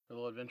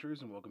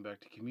adventurers, and welcome back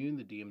to Commune,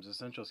 the DM's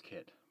Essentials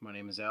Kit. My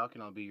name is Alec,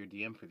 and I'll be your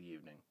DM for the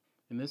evening.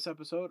 In this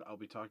episode, I'll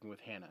be talking with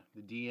Hannah,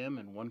 the DM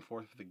and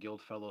one-fourth of the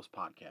Guild Fellows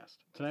podcast.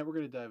 Tonight, we're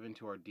going to dive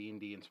into our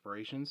D&D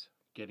inspirations,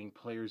 getting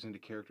players into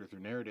character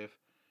through narrative,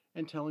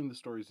 and telling the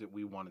stories that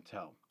we want to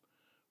tell.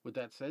 With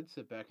that said,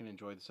 sit back and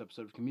enjoy this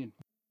episode of Commune.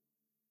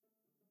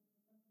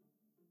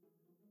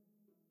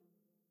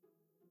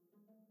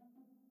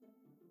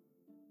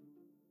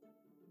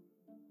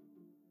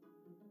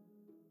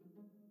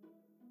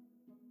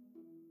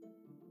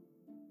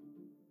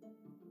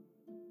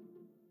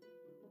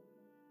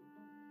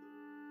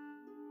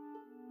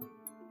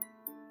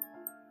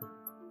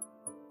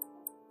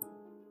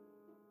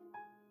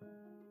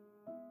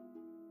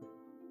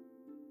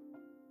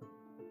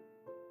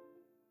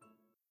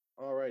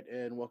 All right,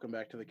 and welcome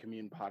back to the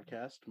Commune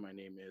podcast. My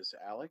name is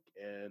Alec,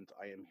 and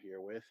I am here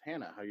with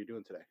Hannah. How are you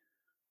doing today?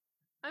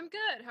 I'm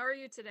good. How are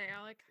you today,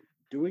 Alec?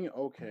 Doing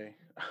okay.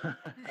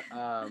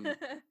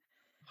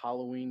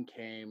 Halloween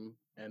came,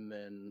 and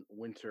then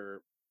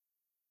winter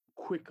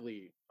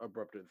quickly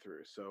abrupted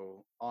through.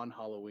 So on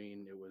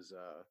Halloween, it was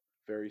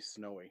very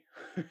snowy,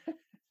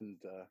 and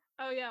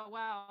Oh yeah,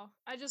 wow.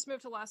 I just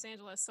moved to Los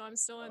Angeles, so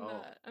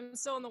oh, I'm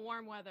still in the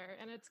warm weather,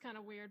 and it's kind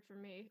of weird for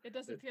me. It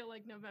doesn't it, feel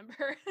like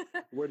November.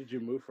 where did you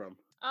move from?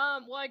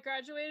 Well, I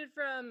graduated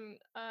from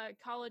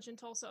college in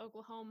Tulsa,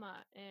 Oklahoma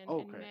in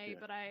Okay, May, yeah,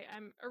 but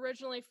I'm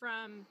originally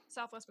from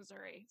Southwest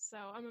Missouri, so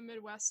I'm a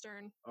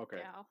Midwestern okay.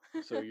 gal.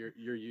 So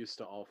you're used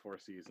to all four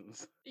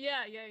seasons.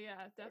 Yeah, Okay,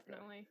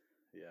 definitely.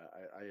 yeah,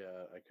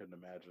 I couldn't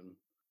imagine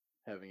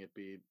having it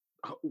be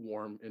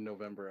warm in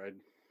November.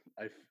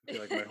 I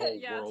feel like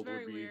Yeah, it's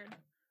very weird.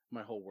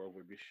 my whole world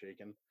would be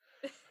shaken.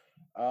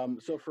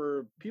 So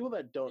for people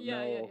that don't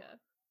know, Yeah.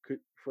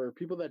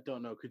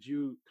 could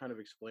you kind of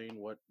explain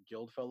what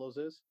Guild Fellows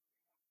is?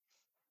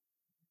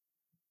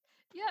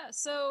 Yeah,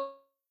 so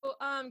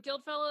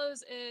Guild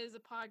Fellows is a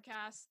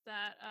podcast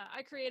that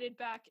I created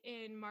back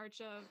in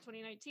March of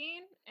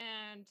 2019,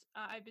 and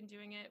I've been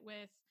doing it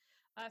with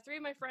three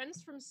of my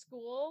friends from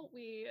school.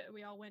 We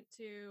all went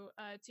to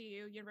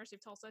TU, University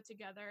of Tulsa,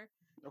 together,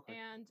 Okay.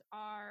 and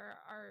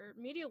our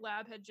media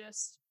lab had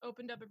just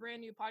opened up a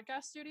brand new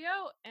podcast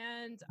studio,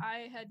 and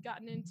I had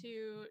gotten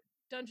into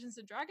Dungeons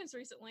and Dragons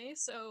recently,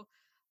 so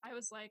I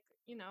was like,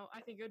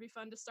 I think it would be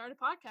fun to start a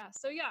podcast.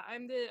 So yeah,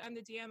 I'm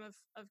the DM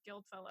of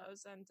Guild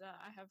Fellows, and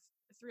I have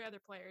three other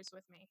players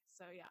with me.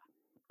 So yeah,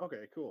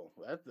 Okay, cool.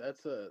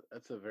 That's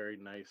a very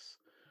nice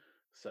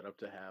setup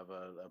to have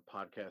a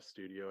podcast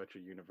studio at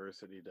your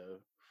university to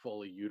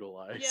fully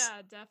utilize.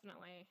 yeah,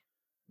 definitely.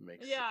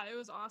 Makes Yeah, it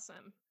was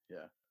awesome.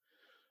 Yeah.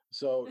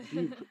 So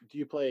do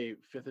you play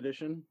fifth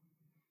edition?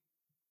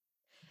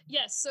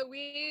 Yes, so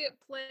we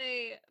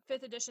play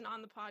fifth edition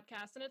on the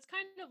podcast, and it's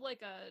kind of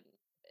like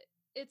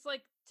it's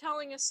like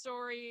telling a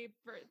story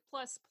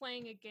plus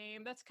playing a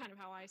game. That's kind of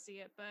how I see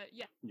it. But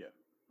yeah, Yeah.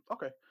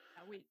 Okay.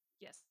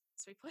 yes,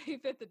 we play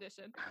fifth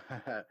edition.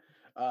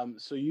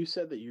 So you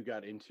said that you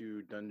got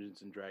into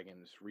Dungeons and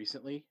Dragons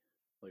recently,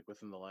 like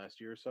within the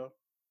last year or so?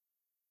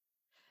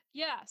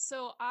 Yeah,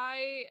 so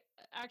I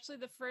actually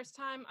the first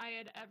time I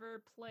had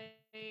ever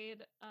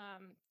played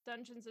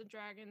Dungeons and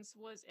Dragons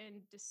was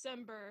in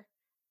December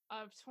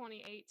of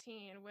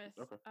 2018 with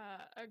Okay.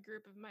 a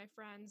group of my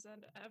friends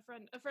and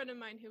a friend of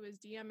mine who was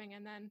DMing,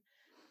 and then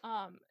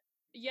um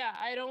yeah,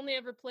 I'd only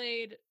ever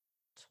played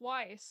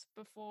twice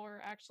before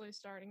actually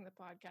starting the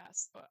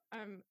podcast. So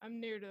I'm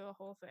new to the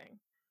whole thing.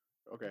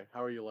 Okay.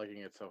 How are you liking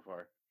it so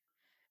far?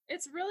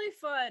 It's really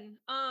fun.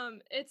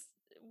 It's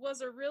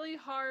was a really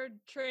hard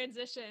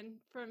transition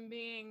from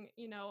being,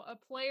 a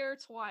player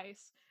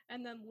twice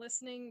and then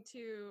listening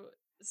to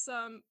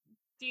some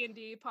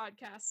D&D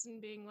podcasts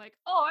and being like,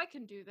 "Oh, I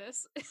can do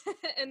this."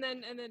 and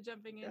then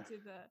jumping Yeah. into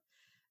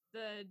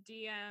the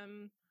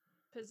DM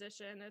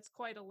position. It's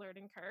quite a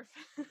learning curve.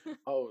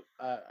 Oh,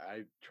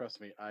 I trust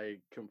me, I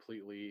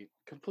completely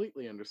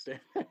understand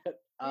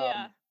that.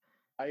 Yeah.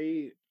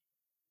 I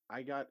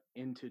I got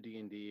into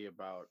D&D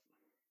about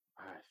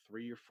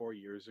 3 or 4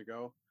 years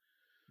ago.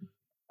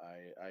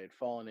 I had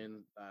fallen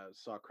in,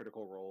 saw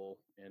Critical Role,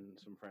 and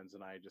some friends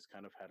and I just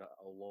kind of had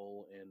a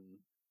lull in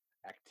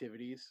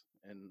activities,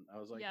 and I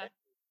was like, hey,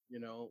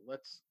 Yeah.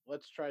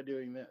 let's try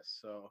doing this.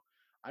 So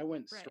I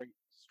went Right.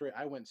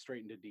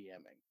 straight into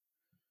DMing,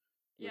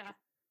 which Yeah.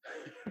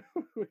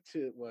 which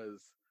it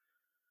was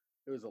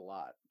a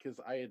lot because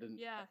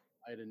Yeah.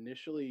 I had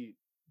initially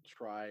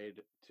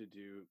tried to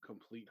do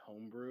complete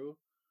homebrew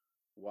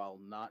while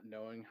not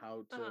knowing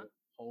how Uh-huh. to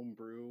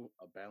homebrew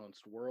a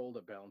balanced world,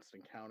 a balanced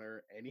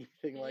encounter,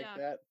 anything like Yeah.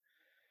 that.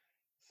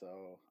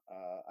 So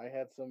I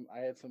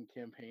had some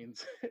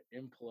campaigns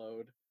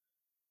implode,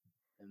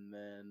 and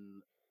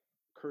then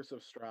Curse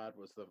of Strahd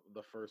was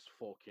the first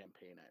full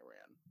campaign I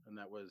ran, and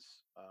that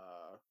was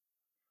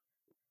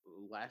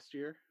last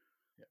year.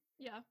 Yeah,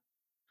 Yeah.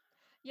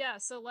 Yeah,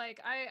 so like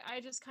I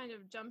just kind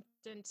of jumped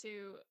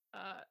into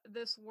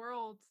this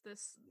world,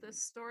 this mhm,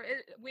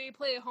 story. We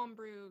play a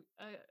homebrew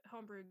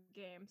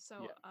game.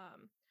 So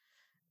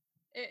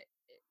yeah,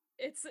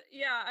 it's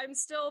yeah, I'm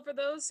still, for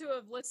those who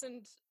have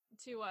listened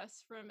to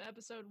us from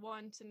episode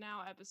 1 to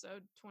now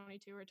episode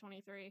 22 or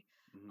 23,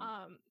 Hmm.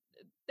 um,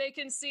 they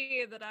can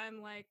see that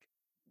I'm like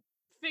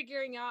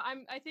figuring out.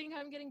 I think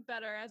I'm getting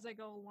better as I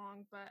go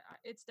along, but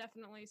it's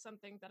definitely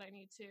something that I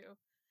need to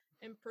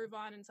improve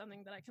on and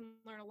something that I can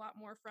learn a lot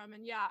more from.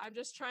 And yeah, I'm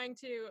just trying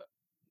to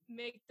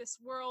make this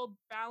world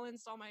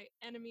balanced, all my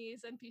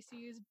enemies,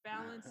 NPCs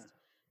balanced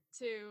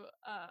to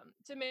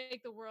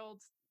make the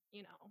world,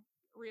 you know,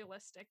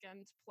 realistic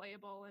and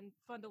playable and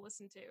fun to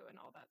listen to and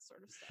all that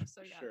sort of stuff.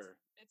 So yeah, Sure.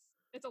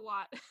 it's a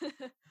lot.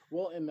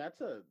 Well, and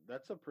that's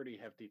a pretty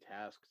hefty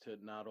task to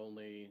not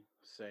only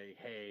say,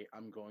 "Hey,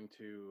 I'm going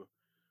to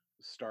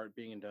start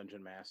being a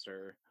dungeon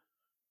master.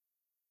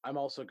 I'm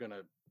also going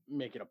to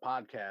make it a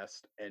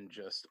podcast," and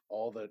just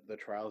all the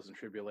trials and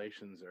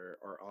tribulations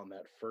are on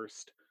that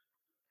first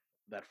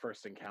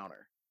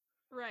encounter.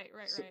 Right,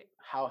 right, So right.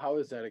 how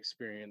has that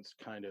experience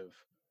kind of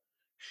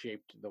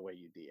shaped the way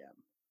you DM?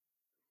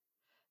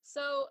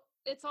 So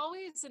it's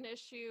always an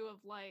issue of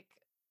like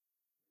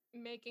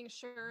making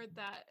sure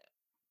that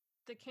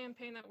the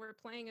campaign that we're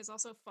playing is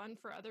also fun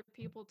for other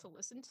people to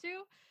listen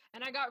to.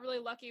 And I got really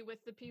lucky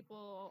with the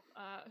people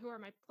who are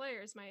my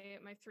players, my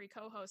three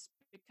co-hosts,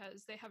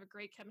 because they have a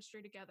great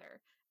chemistry together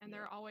and Yeah,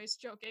 they're always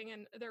joking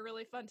and they're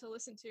really fun to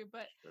listen to.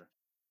 But sure.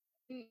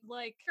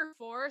 like year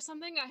 4 or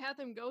something, I had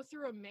them go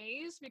through a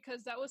maze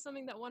because that was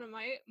something that one of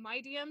my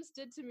DMs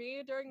did to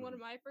me during one Mhm.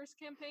 of my first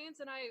campaigns,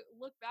 and I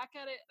look back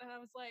at it and I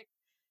was like,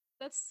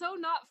 that's so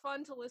not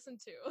fun to listen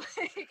to.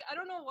 Like, I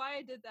don't know why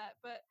I did that,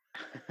 but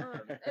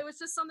it was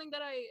just something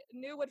that I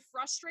knew would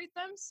frustrate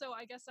them. So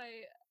I guess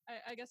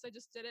I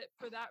just did it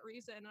for that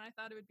reason, and I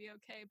thought it would be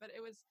okay. But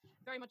it was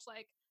very much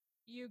like,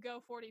 you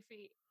go 40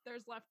 feet.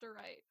 There's left or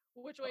right.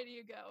 Which way do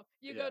you go?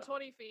 You go Yeah.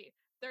 20 feet.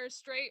 There's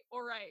straight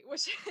or right.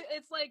 Which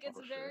it's like it's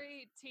Oh, sure.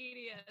 very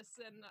tedious,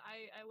 and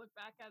I look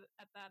back at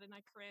that and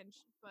I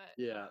cringe. But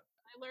Yeah.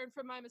 I learned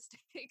from my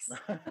mistakes.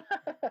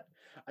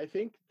 I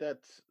think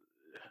that's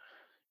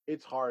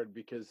it's hard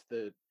because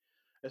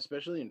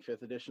especially in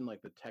fifth edition,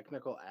 like the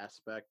technical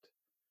aspect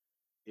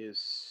is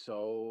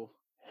so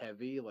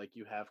heavy. Like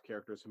you have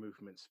characters'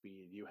 movement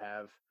speed, you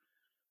have,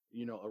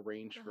 a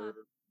range Uh for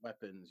huh.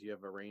 weapons, you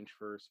have a range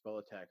for spell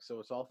attacks. So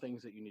it's all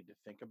things that you need to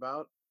think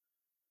about.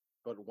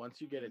 But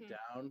once you get it Hmm.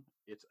 down,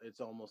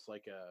 it's almost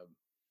like a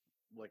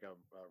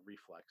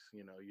reflex.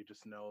 You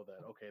just know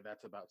that, okay,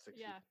 that's about 60.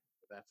 Yeah.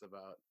 That's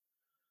about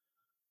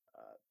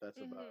that's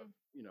about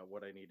Hmm.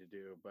 what I need to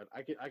do. But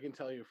I can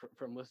tell you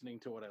from listening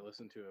to what I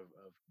listen to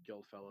of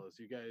Guild Fellows,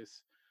 you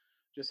guys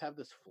just have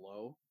this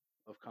flow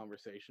of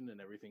conversation,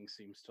 and everything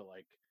seems to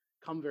like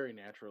come very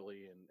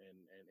naturally, and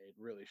it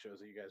really shows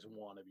that you guys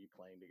want to be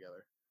playing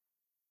together.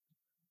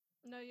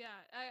 No, yeah.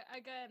 I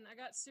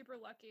got super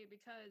lucky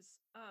because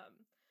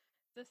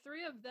the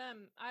three of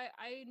them,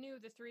 I knew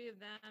the three of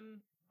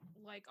them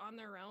like on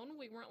their own.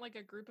 We weren't like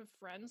a group of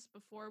friends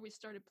before we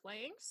started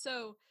playing.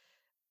 So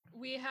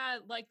we had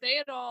like they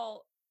had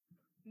all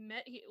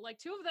met like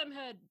two of them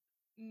had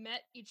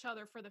met each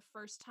other for the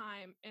first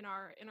time in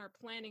our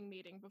planning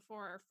meeting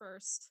before our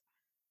first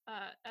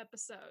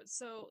episode. Oh,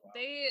 So wow.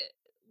 they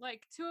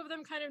like two of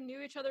them kind of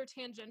knew each other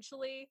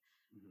tangentially,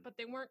 Mhm. but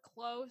they weren't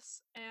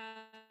close.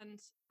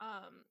 And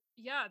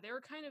yeah, they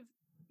were kind of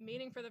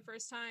meeting for the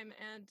first time.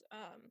 And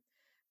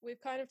we've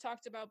kind of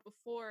talked about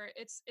before,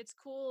 it's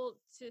cool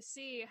to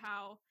see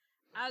how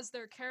as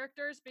their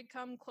characters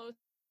become closer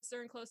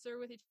and closer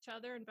with each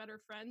other and better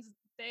friends,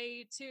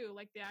 they too,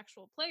 like the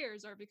actual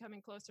players, are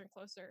becoming closer and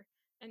closer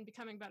and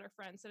becoming better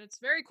friends. And it's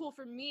very cool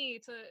for me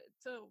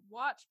to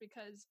watch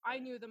because I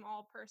Right. knew them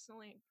all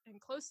personally and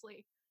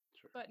closely,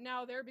 Sure. but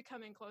now they're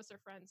becoming closer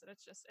friends, and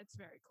it's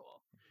very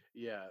cool.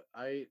 Yeah,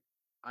 I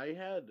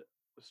had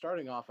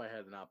starting off, I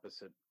had an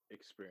opposite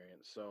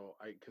experience. So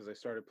because I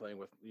started playing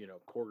with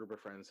core group of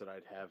friends that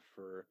I'd have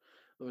for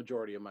the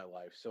majority of my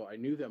life, so I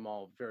knew them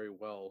all very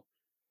well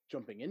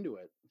jumping into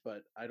it.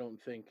 But I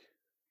don't think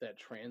that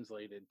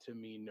translated to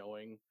me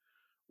knowing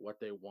what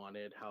they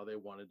wanted, how they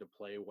wanted to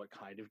play, what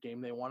kind of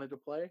game they wanted to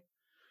play.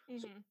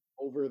 So Hmm.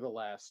 over the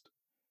last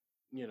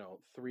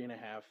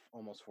 3.5,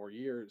 almost 4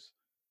 years,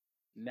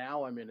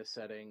 now I'm in a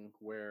setting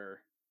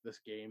where this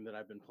game that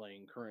I've been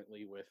playing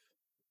currently with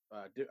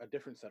a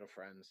different set of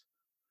friends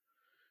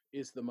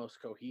is the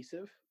most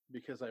cohesive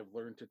because I've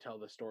learned to tell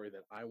the story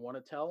that I want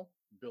to tell,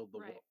 build the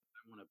world Right.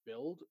 I want to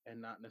build,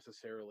 and not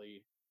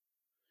necessarily,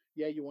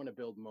 yeah, you want to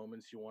build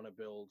moments, you want to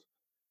build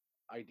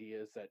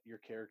ideas that your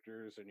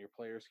characters and your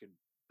players could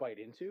bite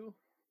into,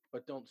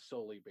 but don't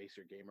solely base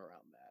your game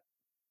around that.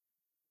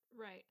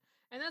 Right.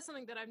 And that's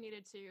something that I've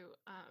needed to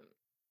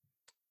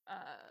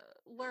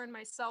learn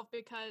myself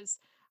because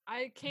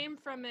I came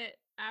from it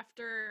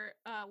after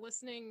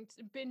listening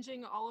to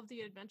binging all of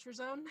the Adventure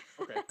Zone.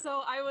 Okay.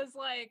 So I was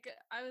like,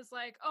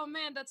 oh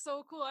man, that's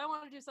so cool. I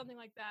want to do something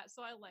like that.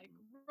 So I like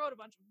Mhm. wrote a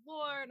bunch of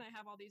lore and I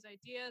have all these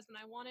ideas and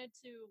I wanted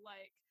to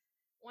like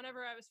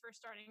whenever I was first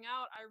starting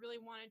out, I really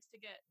wanted to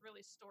get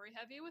really story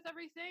heavy with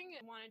everything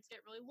and wanted to get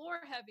really lore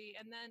heavy.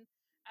 And then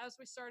as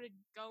we started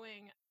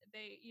going,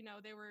 they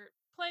were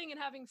playing and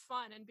having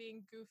fun and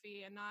being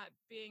goofy and not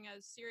being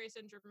as serious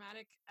and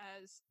dramatic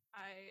as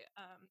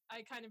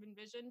I kind of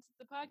envisioned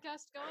the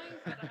podcast going.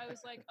 But I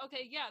was like,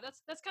 okay, yeah,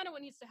 that's kind of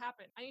what needs to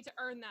happen. I need to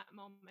earn that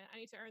moment. I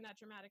need to earn that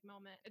dramatic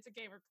moment. It's a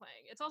game we're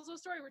playing. It's also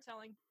a story we're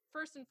telling.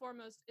 First and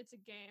foremost, it's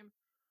a game,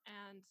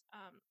 and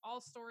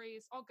all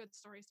stories, all good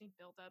stories need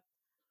build up.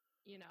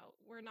 You know,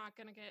 we're not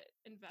going to get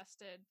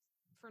invested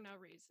for no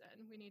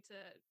reason. We need to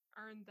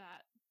earn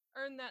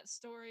that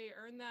story,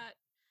 earn that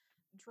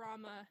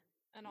drama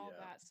and all Yeah.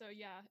 that. So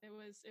yeah, it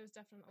was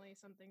definitely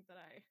something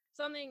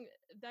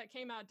that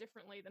came out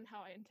differently than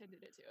how I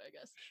intended it to, I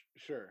guess.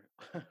 Sure.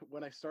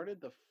 When I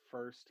started the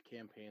first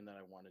campaign that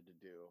I wanted to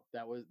do,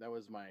 that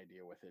was my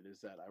idea with it,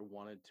 is that I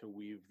wanted to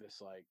weave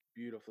this like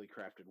beautifully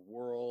crafted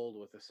world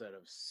with a set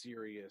of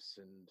serious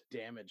and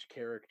damaged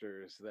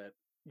characters that,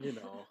 you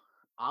know,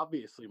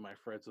 obviously my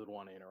friends would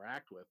want to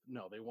interact with.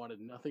 No, they wanted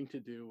nothing to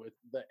do with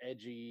the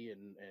edgy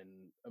and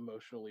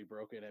emotionally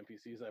broken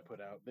NPCs I put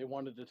out. They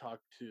wanted to talk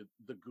to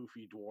the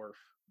goofy dwarf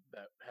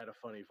that had a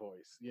funny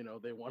voice. You know,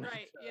 they wanted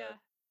Right, to yeah.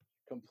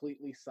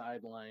 completely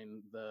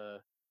sideline the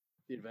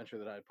adventure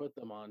that I put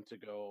them on to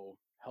go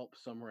help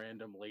some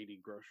random lady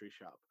grocery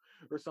shop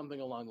or something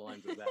along the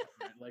lines of that,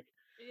 right? Like,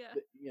 Yeah.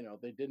 you know,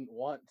 they didn't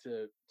want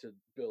to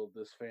build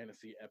this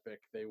fantasy epic.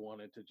 They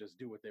wanted to just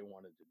do what they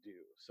wanted to do.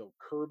 So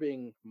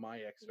curbing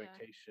my Yeah.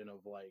 expectation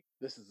of like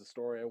this is the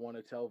story I want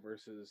to tell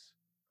versus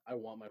I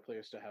want my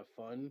players to have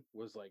fun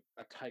was like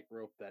a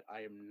tightrope that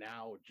I am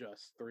now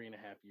just 3.5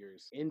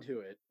 years into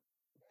it,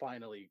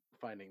 finally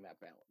finding that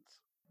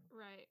balance.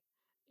 Right.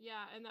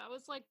 Yeah, and that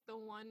was like the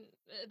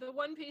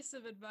one piece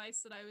of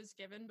advice that I was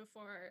given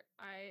before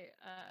I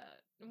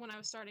when I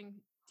was starting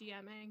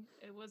DMing.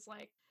 It was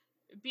like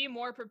be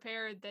more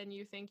prepared than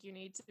you think you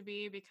need to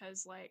be,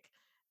 because like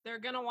they're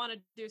going to want to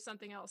do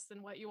something else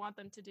than what you want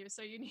them to do.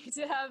 So you need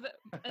to have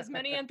as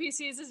many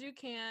NPCs as you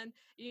can.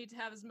 You need to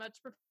have as much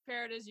prepared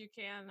as you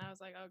can. And I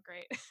was like, "Oh,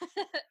 great."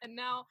 And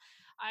now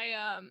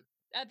I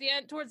at the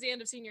end towards the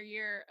end of senior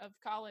year of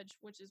college,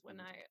 which is when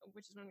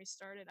we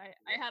started, I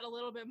Yeah. had a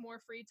little bit more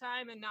free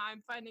time, and now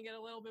I'm finding it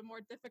a little bit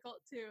more difficult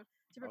to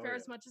Oh prepare yeah.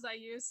 as much as I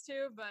used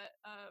to. But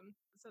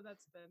so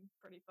that's been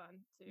pretty fun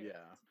to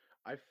Yeah.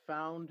 I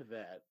found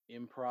that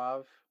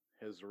improv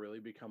has really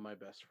become my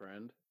best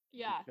friend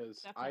yeah,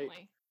 because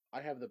definitely.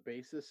 I have the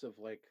basis of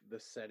like the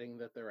setting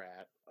that they're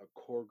at, a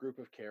core group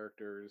of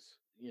characters,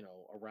 you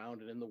know,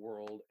 around and in the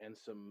world, and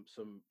some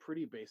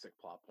pretty basic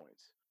plot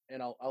points.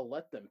 And I'll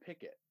let them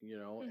pick it, you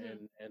know, Hmm.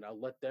 and I'll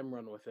let them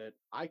run with it.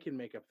 I can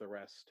make up the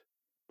rest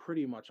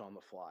pretty much on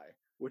the fly,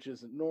 which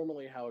is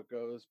normally how it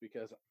goes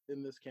because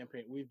in this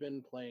campaign we've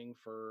been playing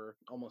for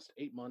almost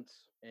 8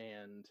 months,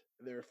 and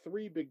there are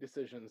three big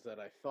decisions that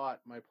I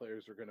thought my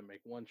players were going to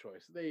make one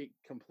choice. They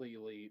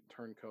completely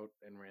turncoat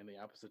and ran the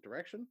opposite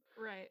direction.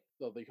 Right.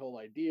 So the whole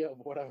idea of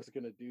what I was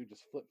gonna do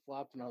just flip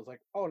flopped, and I was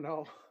like, "Oh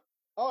no,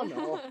 oh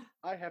no,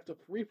 I have to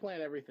replan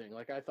everything."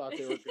 Like I thought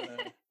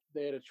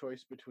they had a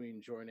choice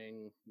between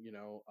joining, you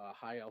know, a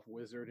high elf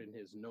wizard in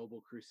his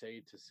noble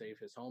crusade to save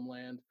his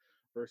homeland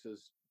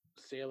versus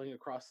sailing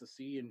across the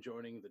sea and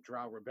joining the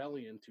Drow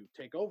rebellion to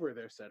take over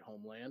their said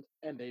homeland,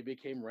 and they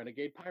became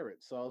renegade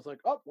pirates. So I was like,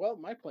 "Oh well,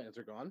 my plans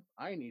are gone.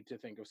 I need to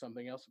think of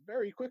something else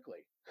very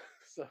quickly."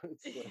 So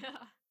it's like,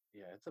 Yeah.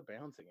 yeah, it's a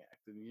balancing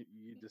act, and you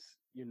just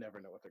you never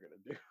know what they're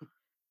gonna do.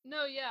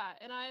 No, yeah,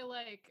 and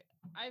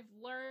I've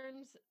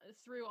learned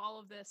through all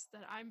of this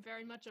that I'm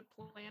very much a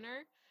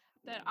planner,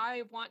 that Mm,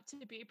 I want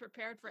to be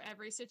prepared for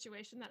every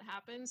situation that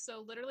happens.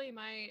 So literally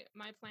my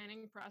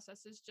planning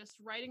process is just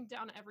writing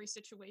down every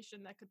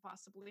situation that could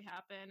possibly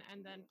happen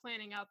and then mhm,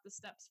 planning out the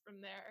steps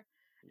from there.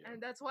 yeah,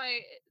 And that's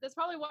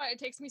probably why it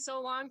takes me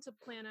so long to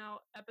plan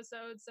out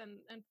episodes and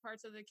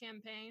parts of the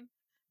campaign.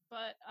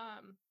 But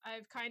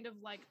I've kind of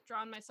like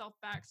drawn myself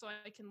back so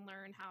I can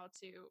learn how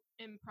to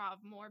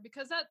improv more,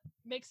 because that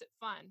makes it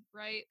fun,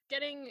 right?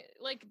 Getting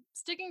like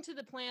sticking to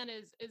the plan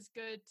is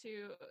good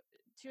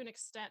to an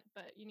extent,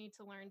 but you need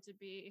to learn to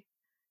be,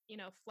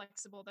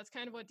 flexible. That's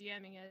kind of what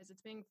DMing is.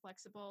 It's being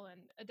flexible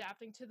and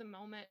adapting to the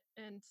moment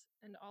and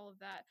all of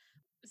that.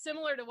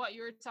 Similar to what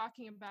you were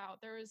talking about,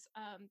 there's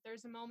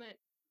a moment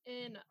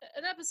in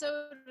an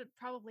episode,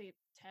 probably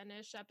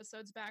 10ish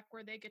episodes back,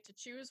 where they get to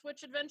choose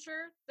which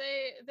adventure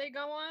they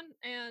go on,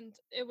 and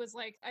it was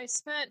like I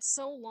spent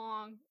so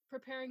long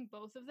preparing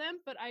both of them,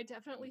 but I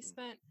definitely mhm,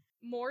 spent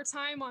more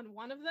time on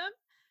one of them.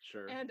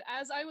 sure, And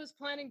as I was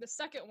planning the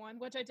second one,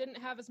 which I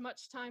didn't have as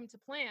much time to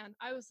plan,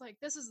 I was like,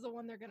 this is the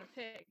one they're going to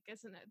pick,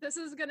 isn't it? This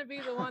is going to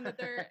be the one that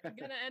they're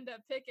going to end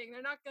up picking.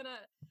 They're not going to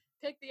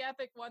pick the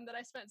epic one that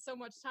I spent so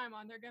much time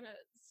on. They're going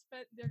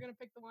to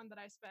pick the one that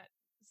I spent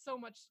so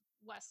much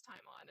less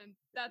time on. And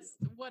that's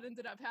yeah, what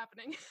ended up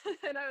happening.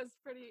 And I was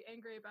pretty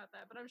angry about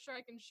that, but I'm sure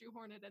I can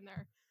shoehorn it in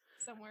there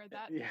somewhere,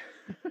 that yeah.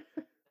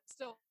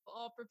 still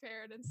all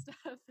prepared and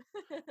stuff.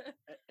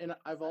 And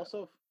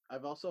So,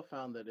 I've also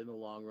found that in the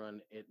long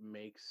run, it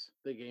makes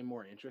the game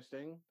more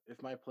interesting.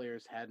 If my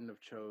players hadn't have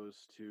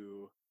chose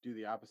to do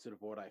the opposite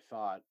of what I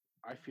thought,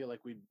 I feel like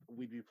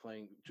we'd be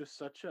playing just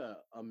such a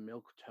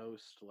milk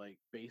toast like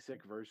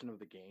basic version of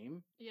the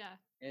game. Yeah.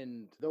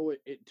 And though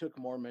it took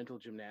more mental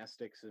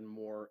gymnastics and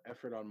more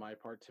effort on my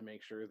part to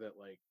make sure that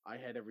like I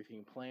had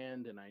everything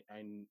planned and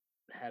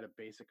had a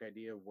basic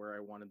idea of where I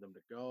wanted them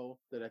to go,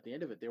 that at the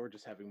end of it they were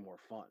just having more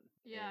fun.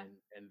 Yeah.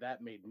 And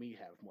that made me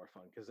have more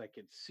fun because I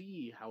could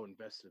see how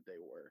invested they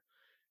were.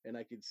 And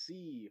I could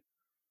see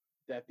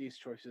that these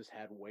choices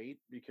had weight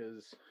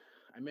because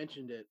I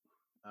mentioned it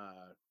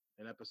uh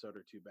an episode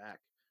or two back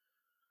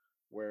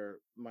where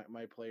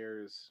my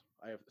players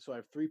I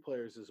have three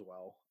players as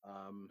well.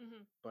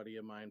 Mhm. Buddy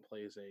of mine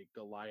plays a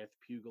Goliath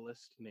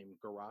pugilist named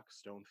Garak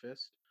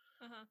Stonefist.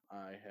 Uh-huh.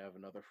 I have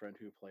another friend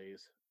who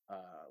plays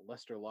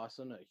Lester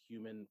Lawson, a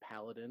human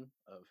paladin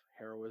of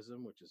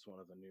heroism, which is one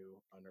of the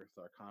new unearthed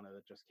arcana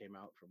that just came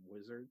out from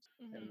Wizards.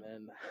 And Mhm.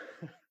 then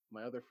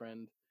my other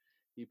friend,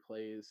 he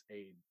plays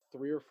a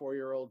 3 or 4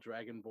 year old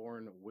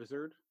dragonborn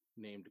wizard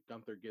named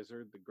Gunther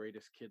Gizzard, the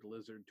greatest kid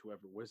lizard to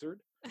ever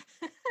wizard.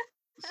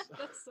 So,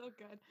 That's so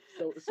good.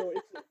 so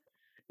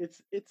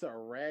it's a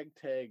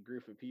ragtag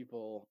group of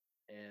people,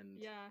 and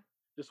Yeah.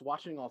 just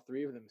watching all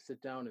three of them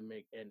sit down and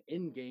make an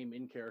in-game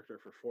in character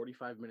for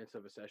 45 minutes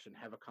of a session,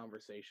 have a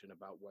conversation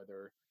about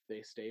whether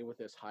they stay with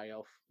this high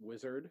elf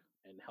wizard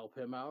and help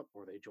him out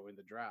or they join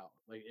the drow.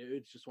 Like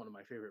it's just one of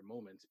my favorite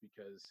moments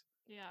because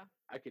Yeah.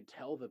 I could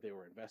tell that they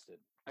were invested.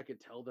 I could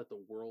tell that the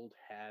world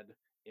had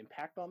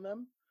impact on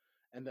them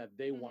and that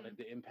they Mhm. wanted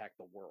to impact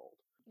the world.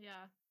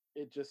 Yeah.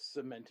 It just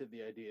cemented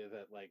the idea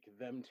that like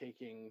them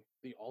taking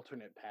the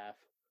alternate path,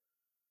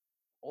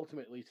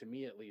 ultimately to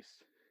me at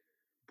least,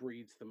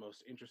 breeds the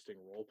most interesting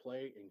role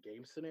play in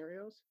game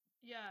scenarios.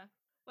 Yeah.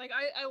 Like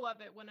I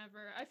love it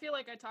whenever I feel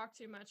like I talk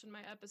too much in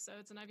my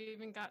episodes, and I've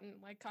even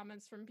gotten like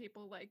comments from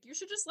people like you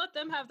should just let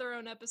them have their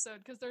own episode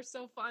because they're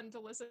so fun to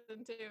listen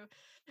to.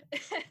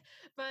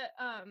 But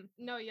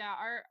no, yeah,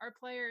 our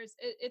players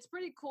it's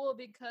pretty cool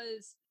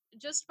because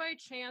just by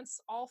chance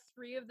all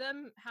three of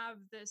them have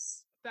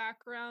this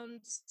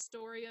background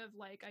story of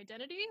like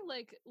identity,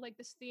 like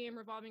this theme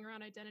revolving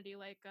around identity,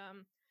 like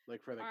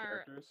Like for the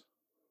our characters.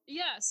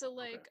 yeah, so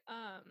Okay. like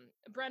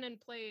Brennan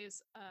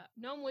plays a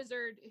gnome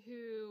wizard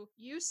who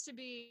used to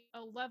be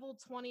a level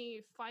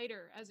 20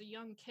 fighter as a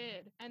young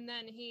kid, and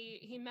then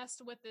he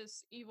messed with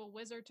this evil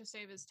wizard to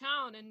save his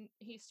town, and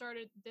he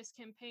started this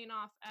campaign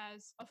off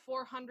as a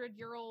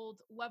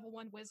 400-year-old level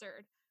 1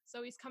 wizard.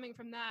 So he's coming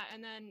from that.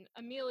 And then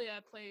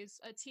Amelia plays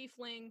a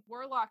tiefling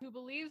warlock who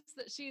believes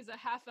that she's a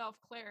half elf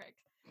cleric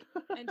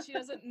and she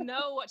doesn't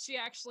know what she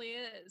actually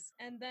is.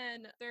 And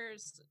then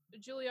there's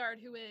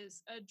Juilliard, who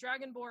is a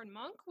dragonborn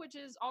monk, which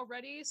is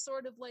already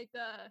sort of like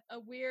a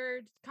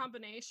weird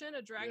combination, a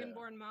Yeah.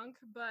 dragonborn monk,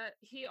 but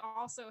he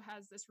also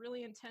has this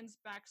really intense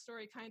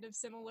backstory, kind of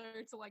similar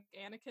to like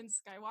Anakin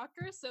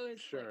Skywalker. So is like,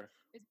 Sure.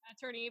 is he gonna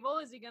turn evil?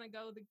 Is he gonna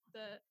go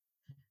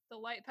the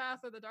light path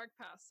or the dark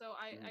path? So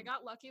I Mhm.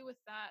 got lucky with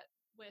that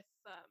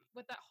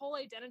with that whole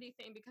identity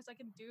thing because I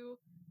can do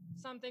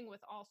something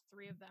with all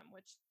three of them,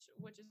 which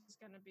is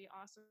going to be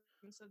awesome.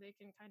 So they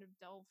can kind of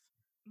delve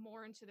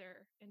more into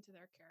their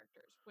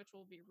characters, which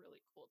will be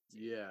really cool too.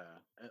 Yeah,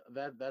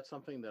 that's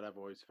something that I've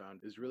always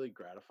found is really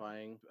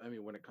gratifying. I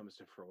mean, when it comes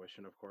to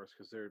fruition, of course,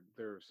 because there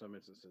are some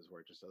instances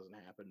where it just doesn't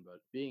happen. But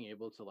being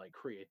able to like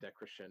create that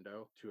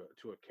crescendo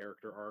to a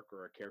character arc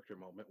or a character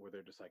moment where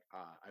they're just like,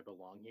 ah, I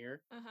belong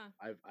here. Uh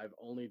huh. I've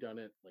only done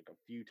it like a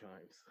few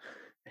times,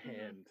 Mhm.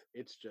 and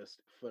it's just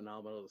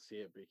phenomenal to see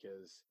it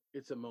because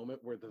it's a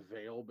moment where the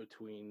veil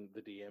between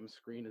the DM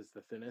screen is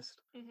the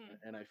thinnest, Mhm.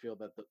 and I feel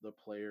that the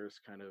players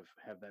kind of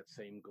have that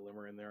same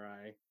glimmer in their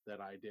eye that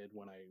I did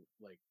when I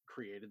like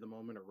created the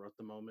moment or wrote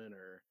the moment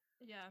or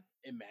Yeah.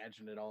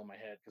 imagined it all in my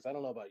head. Because I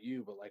don't know about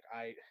you, but like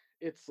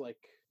it's like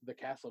the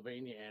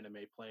Castlevania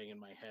anime playing in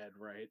my head,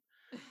 right?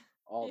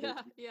 All the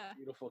Yeah. Yeah.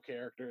 beautiful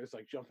characters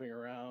like jumping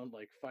around,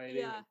 like fighting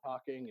Yeah. and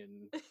talking,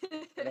 and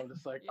I'm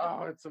just like, Yep.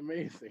 oh, it's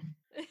amazing.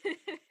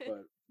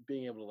 But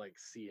being able to like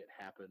see it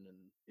happen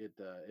and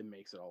it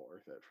makes it all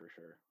worth it for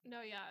sure.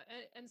 No, yeah,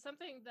 and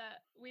something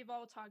that we've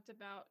all talked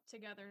about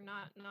together,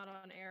 not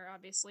on air,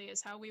 obviously,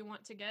 is how we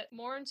want to get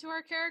more into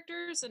our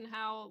characters and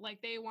how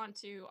like they want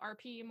to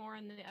RP more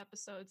in the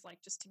episodes,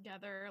 like just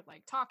together,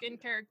 like talk in Yeah.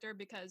 character,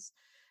 because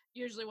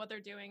usually what they're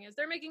doing is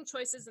they're making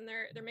choices and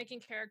they're making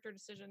character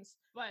decisions,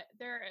 but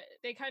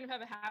they kind of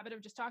have a habit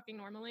of just talking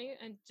normally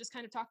and just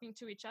kind of talking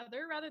to each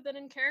other rather than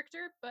in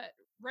character. But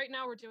right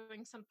now we're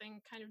doing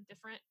something kind of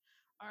different.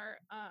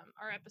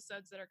 Our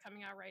episodes that are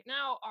coming out right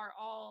now are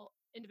all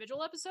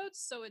individual episodes,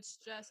 so it's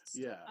just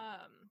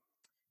Yeah.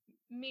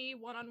 me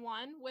one on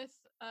one with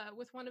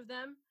one of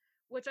them,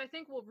 which I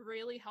think will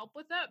really help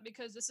with that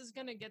because this is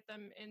going to get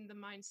them in the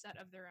mindset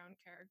of their own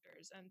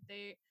characters. And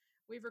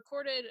we've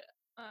recorded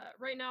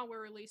right now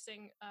we're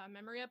releasing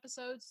memory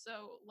episodes,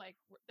 so like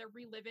they're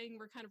reliving,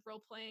 we're kind of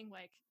role playing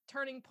like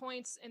turning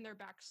points in their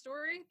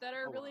backstory that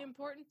are Oh really wow.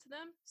 important to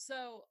them.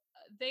 So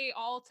they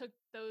all took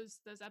those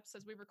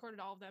episodes. We recorded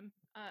all of them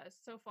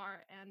so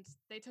far, and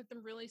they took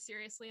them really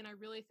seriously. And I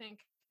really think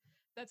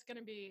that's going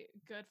to be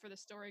good for the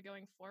story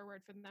going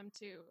forward for them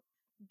to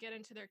get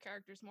into their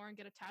characters more and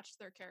get attached to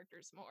their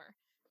characters more.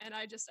 And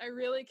I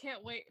really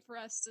can't wait for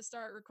us to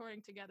start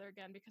recording together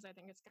again, because I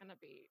think it's going to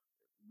be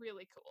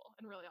really cool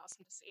and really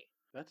awesome to see.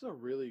 That's a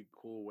really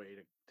cool way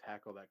to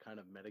tackle that kind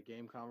of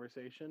metagame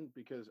conversation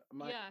because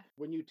my Yeah.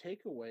 when you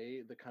take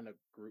away the kind of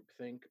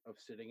groupthink of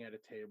sitting at a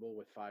table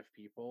with five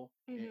people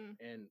Hmm.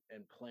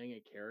 and playing a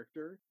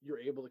character, you're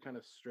able to kind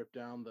of strip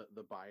down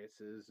the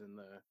biases and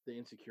the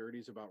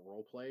insecurities about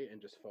role play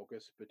and just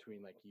focus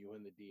between like you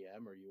and the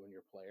DM or you and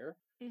your player.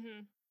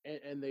 Hmm.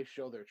 And they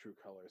show their true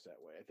colors that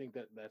way. I think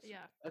that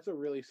Yeah. that's a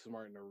really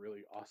smart and a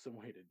really awesome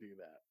way to do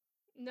that.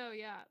 No,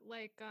 yeah.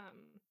 Like,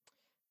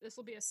 this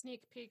will be a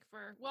sneak peek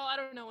for, well, I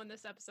don't know when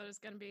this episode is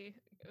going to be,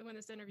 when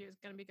this interview is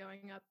going to be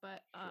going up,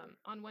 but Sure.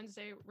 on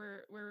Wednesday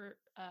we're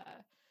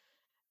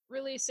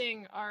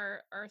releasing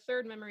our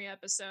third memory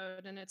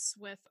episode, and it's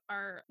with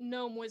our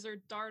gnome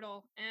wizard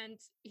Dartle, and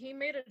he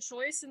made a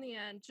choice in the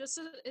end.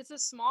 It's a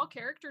small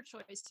character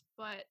choice,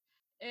 but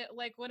it,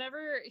 like,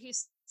 whenever he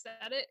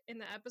said it in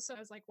the episode, I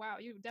was like, wow,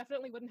 you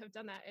definitely wouldn't have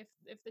done that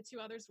if the two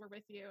others were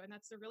with you, and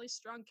that's a really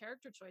strong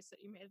character choice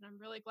that you made, and I'm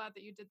really glad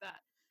that you did that.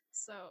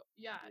 So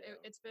yeah, Yeah.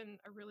 it's been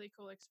a really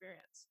cool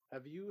experience.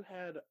 Have you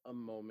had a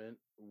moment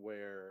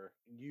where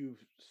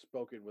you've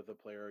spoken with a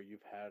player,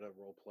 you've had a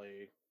role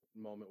play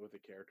moment with a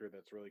character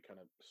that's really kind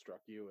of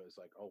struck you as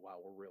like, oh wow,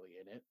 we're really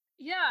in it?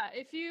 Yeah,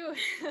 if you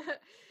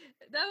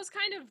that was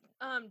kind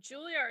of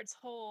Juilliard's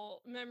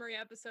whole memory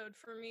episode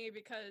for me,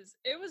 because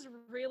it was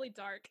really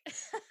dark.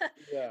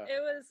 Yeah,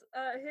 It was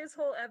his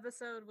whole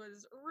episode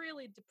was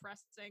really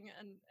depressing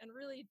and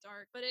really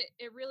dark, but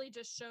it really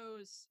just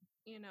shows,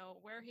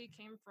 where he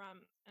came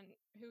from and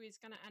who he's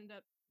going to end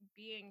up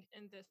being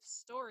in this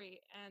story.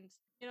 And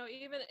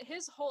even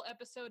his whole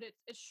episode,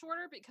 it's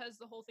shorter because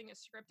the whole thing is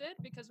scripted,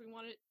 because we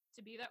want it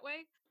to be that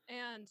way.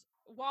 And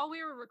while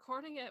we were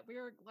recording it, we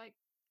were like,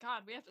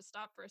 God, we have to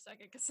stop for a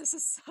second, because this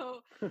is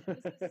so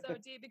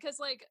deep. Because,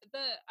 like,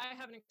 I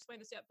haven't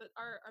explained this yet, but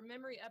our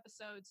memory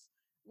episodes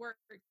were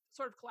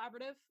sort of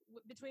collaborative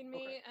between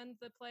okay. me and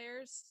the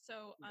players.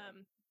 So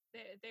Yeah.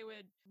 they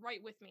would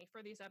write with me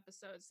for these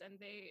episodes, and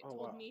they Oh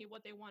told wow. me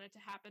what they wanted to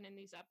happen in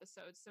these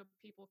episodes, so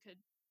people could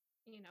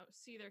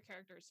see their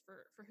characters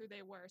for who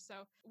they were.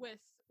 So with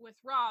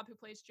Rob, who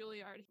plays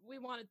Juilliard, we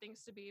wanted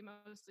things to be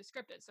mostly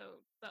scripted, so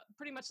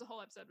pretty much the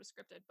whole episode was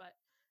scripted. But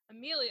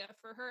Amelia,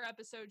 for her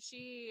episode,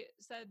 she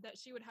said that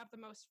she would have the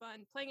most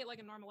fun playing it like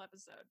a normal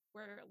episode,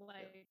 where, Yeah.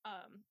 like,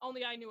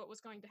 only I knew what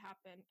was going to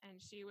happen,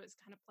 and she was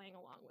kind of playing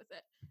along with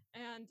it.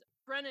 And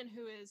Brennan,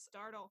 who is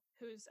Dartle,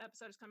 whose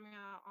episode is coming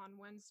out on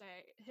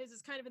Wednesday, his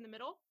is kind of in the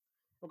middle,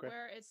 Okay.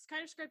 where it's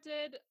kind of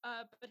scripted,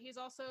 but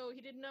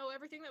he didn't know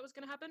everything that was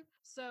going to happen.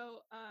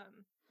 So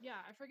yeah,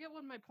 I forget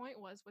what my point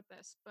was with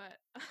this, but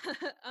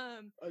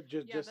yeah,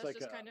 Just that's like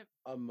just kind of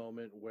a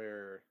moment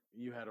where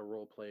you had a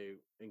role play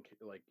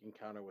like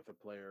encounter with a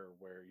player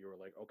where you were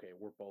like, okay,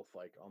 we're both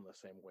like on the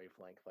same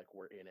wavelength, like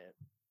we're in it.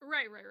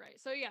 right.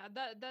 So yeah,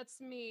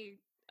 that's me.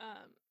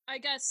 I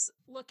guess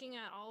looking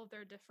at all of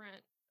their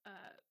different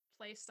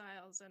play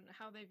styles and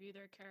how they view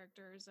their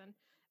characters. And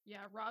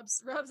yeah,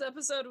 Rob's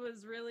episode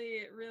was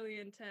really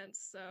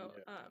intense. So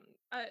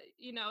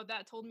Yeah.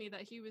 that told me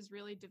that he was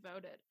really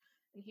devoted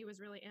and he was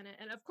really in it.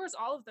 And of course,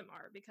 all of them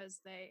are, because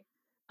they,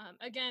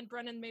 again,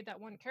 Brennan made that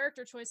one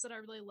character choice that I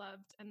really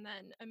loved, and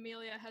then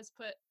Amelia has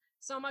put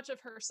so much of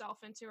herself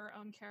into her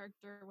own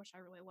character, which I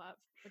really love,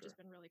 which has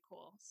Sure. been really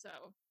cool. So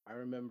I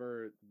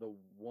remember the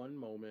one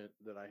moment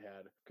that I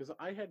had because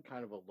I had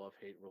kind of a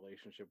love-hate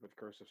relationship with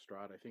Curse of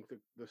Strahd. I think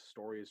the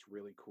story is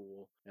really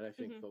cool, and I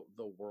think mhm,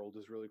 the world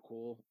is really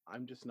cool.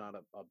 I'm just not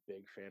a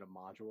big fan of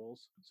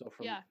modules. So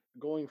from yeah.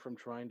 going from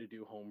trying to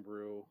do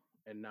homebrew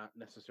and not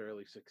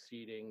necessarily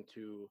succeeding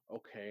to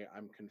okay,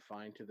 I'm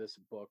confined to this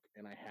book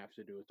and I have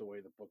to do it the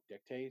way the book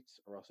dictates,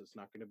 or else it's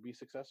not going to be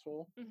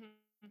successful. Mhm.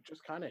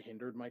 Just kind of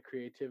hindered my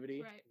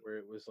creativity Right. where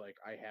it was like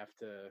I have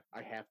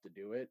to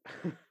do it.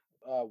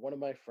 One of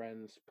my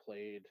friends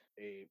played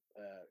a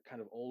kind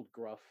of old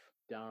gruff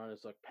down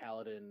as like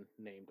paladin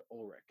named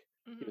Ulrich.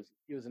 Mhm.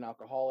 He was an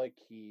alcoholic.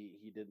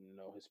 He didn't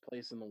know his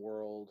place in the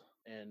world,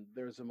 and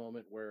there was a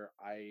moment where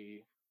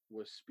I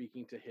was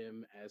speaking to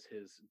him as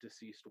his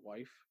deceased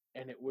wife,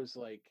 and it was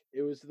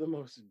the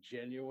most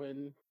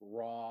genuine,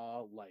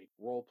 raw, like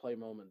role play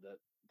moment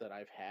that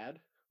I've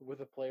had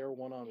with a player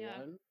one on Yeah.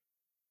 one.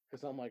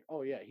 Because I'm like,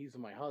 oh yeah, he's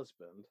my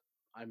husband.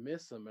 I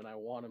miss him and I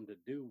want him to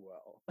do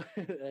well.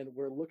 And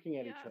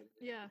Yeah.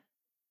 Yeah.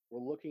 we're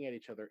looking at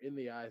each other in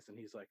the eyes, and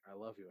he's like, I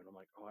love you. And I'm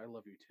like, oh, I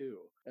love you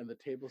too. And the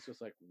table's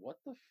just like, what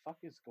the fuck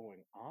is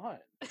going on?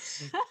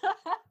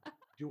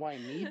 Do I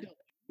need to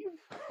leave?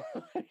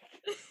 Like,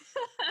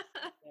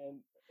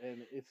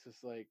 and it's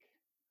just like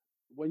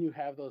when you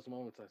have those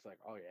moments, it's like,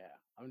 oh yeah,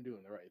 I'm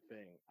doing the right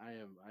thing. I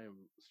am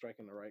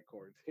striking the right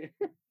chords here.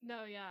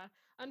 No, yeah.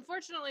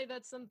 Unfortunately,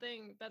 that's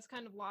something that's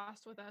kind of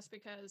lost with us,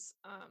 because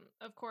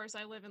of course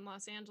I live in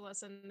Los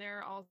Angeles and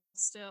they're all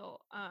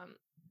still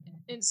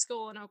in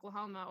school in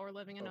Oklahoma or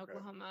living in Okay.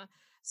 Oklahoma.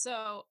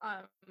 So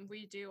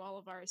we do all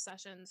of our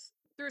sessions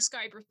through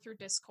Skype or through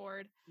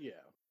Discord. Yeah.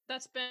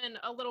 that's been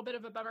a little bit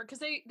of a bummer because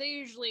they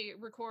usually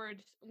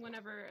record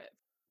whenever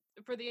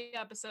for the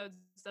episodes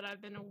that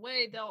I've been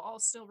away, they'll all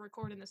still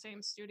record in the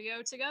same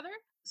studio together.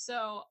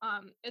 So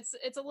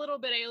it's a little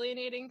bit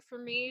alienating for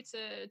me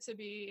to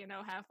be, you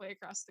know, halfway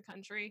across the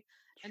country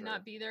and Sure.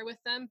 not be there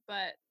with them.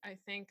 But I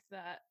think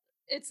that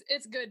it's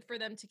good for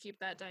them to keep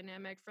that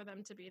dynamic, for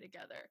them to be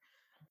together.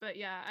 But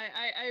yeah,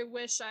 I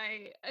wish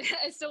I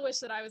still wish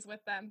that I was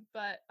with them.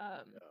 But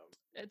Um,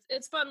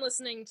 it's fun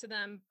listening to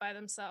them by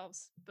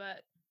themselves.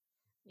 But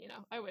you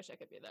know, I wish I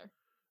could be there.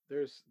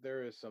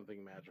 there is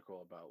something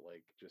magical about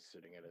like just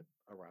sitting at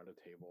around a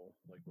table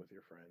like with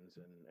your friends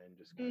and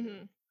just kind of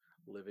Mhm.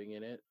 living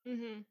in it.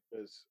 Mhm.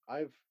 Because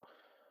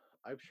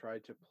I've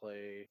tried to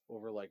play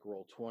over like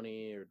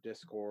Roll20 or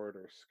Discord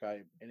or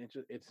Skype, and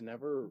it's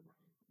never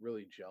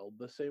really gelled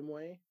the same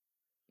way.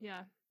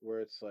 Yeah. Where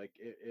it's like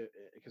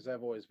because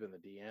I've always been the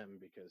DM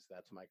because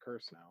that's my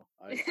curse now.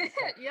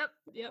 Yep.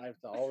 Yep.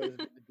 I've always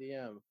been the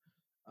DM.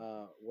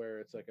 Where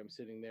it's like I'm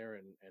sitting there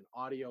and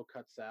audio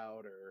cuts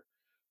out or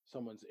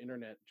someone's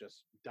internet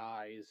just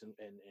dies and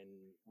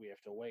we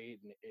have to wait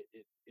and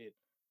it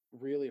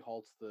really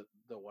halts the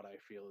what I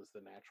feel is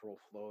the natural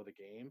flow of the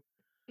game.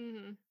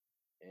 Mhm.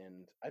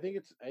 And I think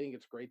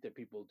it's great that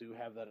people do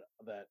have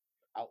that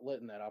outlet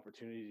and that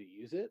opportunity to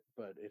use it,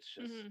 but it's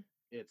just Mhm.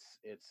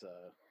 it's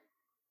a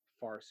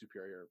far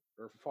superior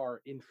or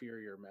far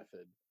inferior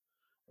method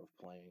of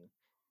playing.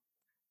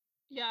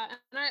 Yeah,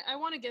 and I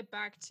want to get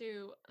back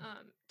to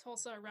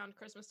Tulsa around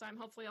Christmas time.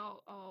 Hopefully,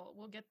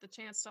 we'll get the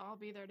chance to all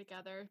be there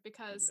together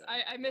because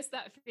Yeah. I miss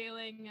that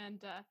feeling.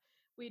 And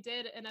we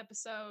did an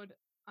episode.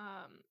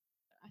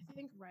 I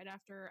think right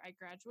after I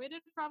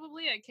graduated,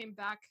 probably I came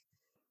back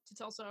to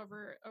Tulsa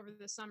over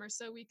the summer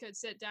so we could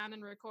sit down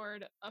and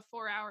record a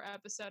 4 hour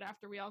episode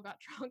after we all got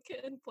drunk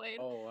and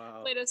Oh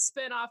wow. played a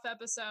spin-off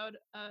episode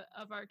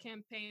of our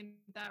campaign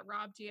that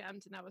Rob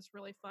GM'd, and that was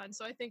really fun.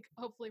 So I think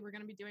hopefully we're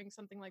going to be doing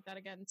something like that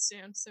again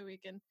soon, so we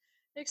can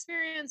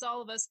experience all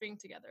of us being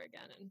together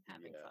again and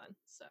having Yeah. fun.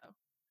 So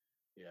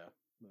Yeah.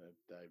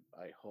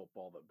 I hope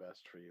all the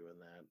best for you in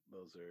that.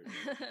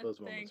 Those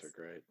moments are thanks.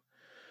 great.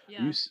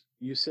 Yeah.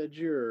 You said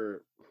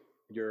your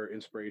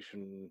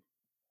inspiration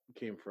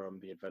came from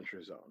the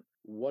Adventure Zone.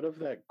 What of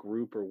that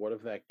group or what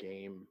of that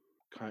game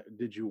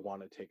did you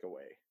want to take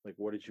away? Like,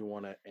 what did you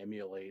want to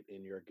emulate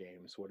in your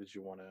games? What did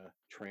you want to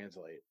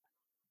translate?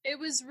 It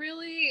was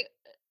really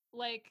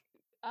like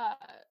uh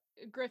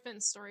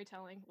Griffin's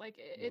storytelling. Like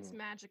it's Hmm.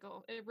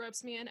 magical. It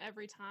ropes me in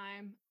every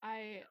time.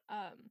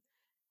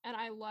 And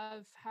I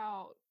love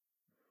how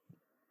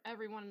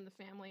everyone in the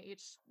family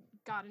each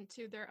got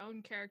into their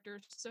own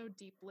characters so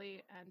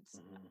deeply and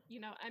Hmm. you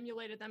know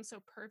emulated them so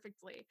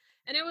perfectly.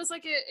 And it was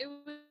like it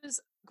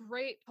was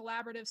great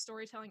collaborative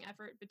storytelling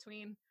effort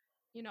between,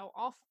 you know,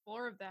 all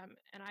four of them.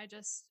 And I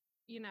just,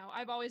 you know,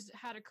 I've always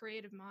had a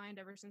creative mind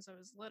ever since I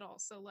was little,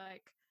 so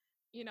like,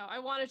 you know, I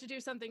wanted to do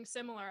something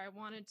similar. I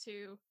wanted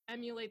to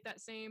emulate that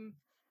same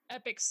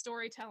epic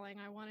storytelling.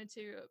 I wanted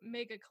to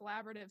make a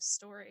collaborative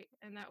story,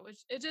 and that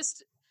was it.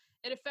 Just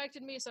it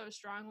affected me so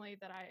strongly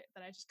that I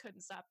just couldn't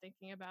stop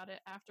thinking about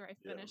it after I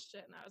Yeah. finished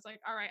it. And I was like,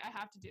 all right, I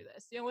have to do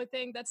this. The only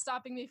thing that's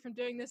stopping me from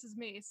doing this is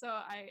me. So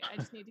I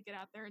just need to get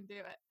out there and do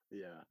it.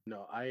 Yeah.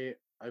 No,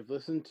 I've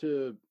listened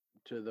to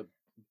the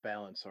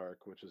Balance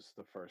arc, which is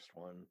the first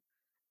one,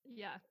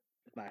 Yeah.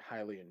 and I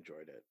highly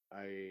enjoyed it.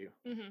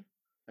 Mhm.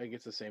 I think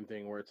it's the same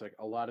thing where it's like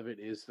a lot of it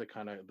is the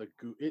kind of the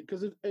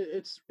because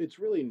it's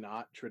really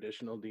not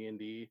traditional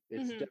D&D.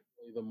 It's Mhm. definitely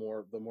the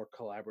more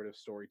collaborative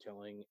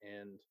storytelling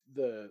and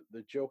the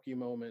jokey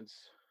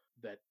moments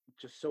that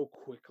just so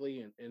quickly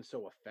and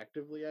so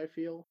effectively I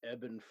feel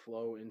ebb and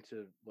flow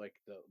into like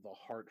the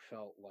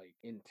heartfelt like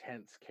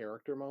intense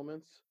character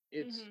moments.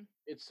 Mhm.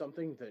 It's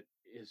something that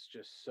is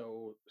just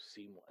so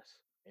seamless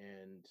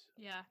and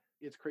Yeah.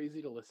 it's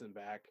crazy to listen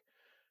back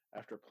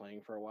after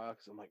playing for a while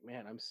because I'm like,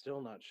 man, I'm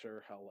still not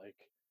sure how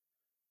like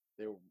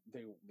they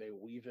they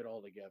weave it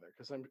all together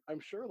because I'm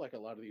sure like a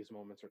lot of these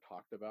moments are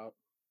talked about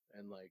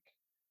and like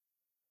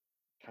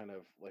kind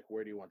of like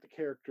where do you want the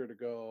character to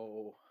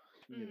go,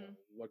 you know, Mhm.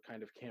 what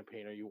kind of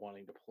campaign are you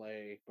wanting to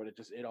play, but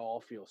it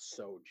all feels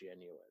so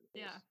genuine.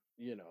 Yeah. It's,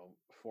 you know,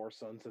 four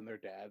sons and their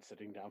dad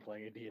sitting down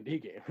playing a D&D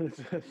game. It's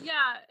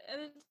Yeah,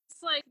 and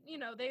it's like, you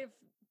know, they've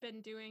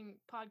been doing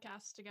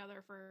podcasts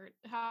together for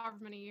however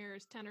many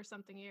years, 10 or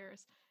something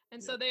years.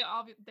 And yeah, so they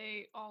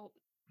all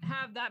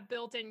have that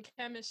built-in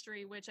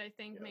chemistry, which I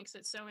think yeah, makes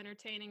it so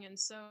entertaining and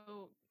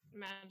so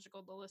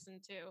magical to listen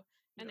to.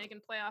 And yeah, they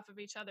can play off of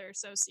each other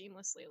so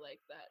seamlessly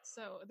like that.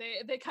 So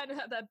they kind of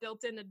have that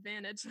built-in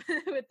advantage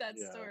with that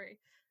yeah, story.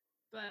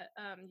 But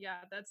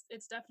yeah, that's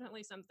it's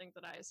definitely something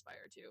that I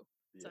aspire to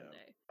yeah.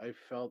 someday. I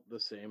felt the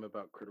same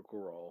about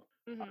Critical Role.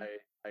 Mhm.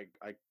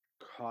 I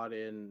caught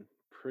in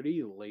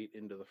pretty late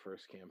into the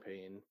first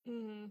campaign,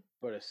 Mhm.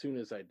 but as soon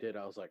as I did,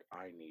 I was like,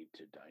 I need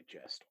to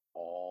digest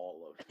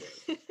all of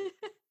this.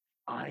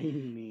 I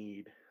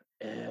need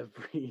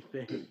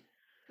everything.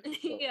 So,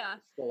 Yeah.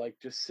 so like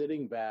just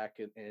sitting back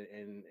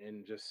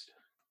and just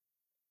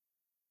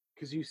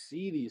because you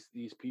see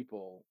these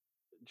people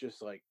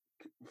just like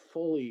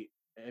fully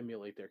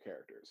emulate their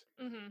characters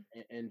Mhm.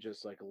 and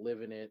just like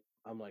live in it.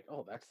 I'm like,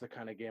 oh, that's the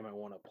kind of game I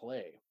want to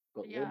play.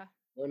 But Yeah.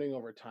 learning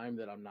over time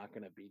that I'm not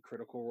going to be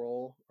Critical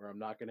Role or I'm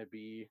not going to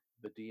be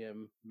the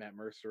DM Matt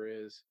Mercer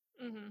is,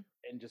 Mhm.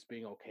 and just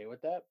being okay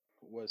with that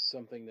was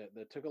something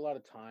that took a lot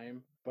of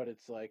time. But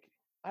it's like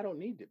I don't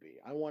need to be.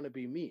 I want to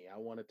be me. I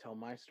want to tell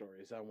my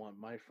stories. I want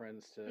my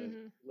friends to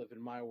Mhm. live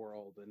in my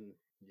world. And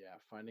yeah,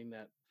 finding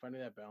that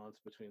balance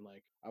between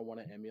like I want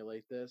to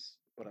emulate this,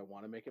 but I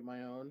want to make it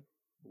my own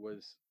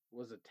was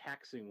a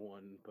taxing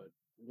one. But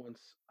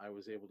once I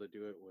was able to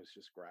do it, was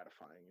just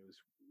gratifying. It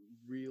was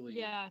really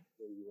Yeah.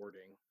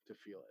 rewarding to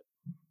feel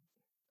it.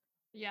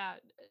 Yeah.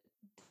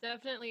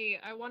 Definitely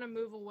I want to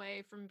move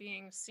away from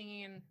being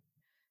seen,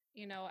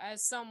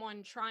 as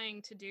someone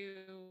trying to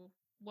do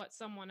what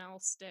someone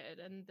else did,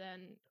 and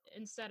then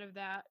instead of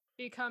that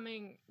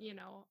becoming,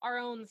 our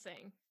own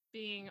thing,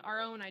 being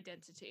our own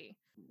identity,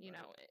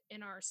 Right.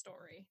 in our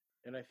story.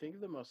 And I think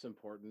the most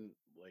important,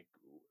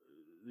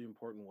 the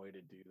important way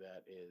to do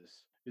that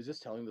is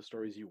just telling the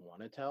stories you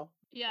want to tell,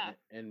 Yeah.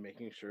 and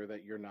making sure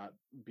that you're not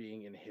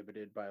being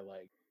inhibited by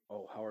like,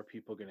 oh, how are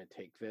people going to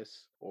take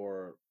this,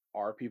 or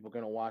are people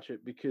going to watch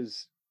it?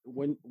 Because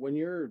when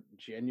you're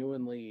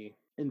genuinely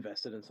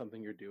invested in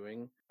something you're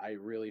doing, I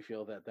really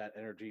feel that that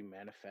energy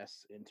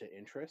manifests into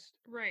interest,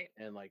 Right.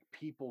 and like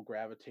people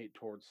gravitate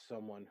towards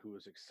someone who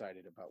is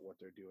excited about what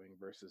they're doing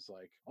versus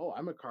like, oh,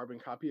 I'm a carbon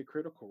copy of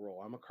Critical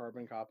Role, I'm a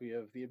carbon copy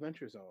of the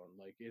Adventure Zone.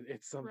 Like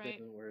it's something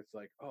Right. where it's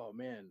like, oh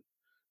man,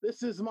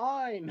 this is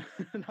mine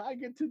and I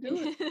get to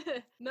do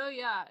it. No,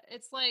 yeah.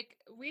 It's like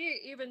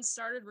we even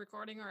started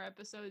recording our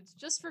episodes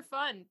just for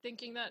fun,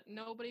 thinking that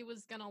nobody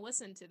was going to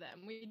listen to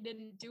them. We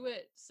didn't do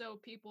it so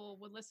people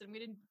would listen. We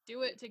didn't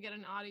do it to get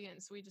an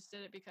audience. We just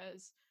did it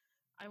because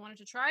I wanted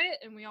to try it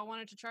and we all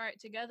wanted to try it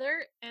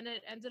together, and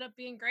it ended up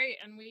being great,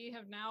 and we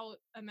have now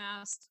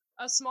amassed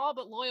a small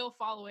but loyal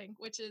following,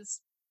 which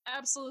is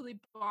absolutely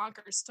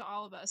bonkers to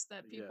all of us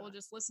that people Yeah.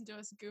 just listen to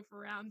us goof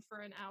around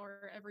for an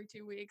hour every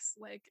 2 weeks.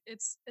 Like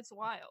it's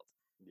wild.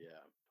 Yeah.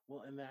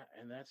 Well,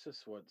 and that's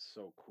just what's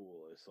so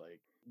cool is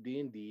like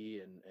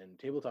D&D and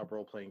tabletop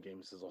role playing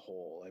games as a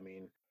whole. I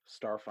mean,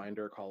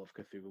 Starfinder, Call of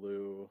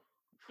Cthulhu, Mhm.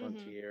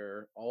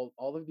 Frontier, all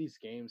of these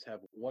games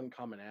have one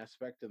common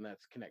aspect, and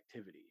that's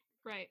connectivity.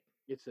 Right.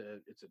 It's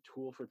a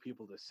tool for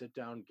people to sit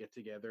down, get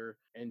together,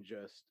 and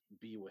just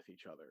be with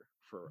each other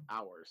for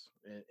hours,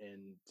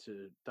 and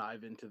to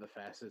dive into the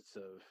facets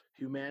of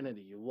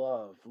humanity,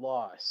 love,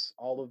 loss,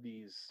 all of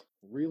these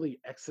really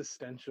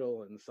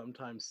existential and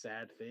sometimes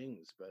sad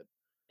things. But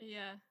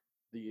Yeah.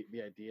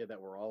 the idea that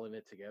we're all in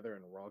it together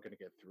and we're all going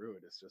to get through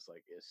it is just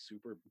like is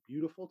super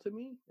beautiful to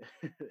me.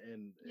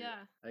 And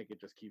Yeah. like it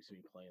just keeps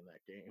me playing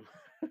that game.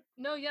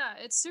 No, yeah,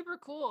 it's super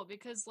cool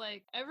because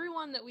like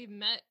everyone that we've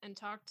met and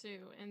talked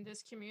to in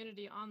this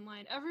community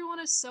online, everyone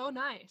is so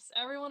nice.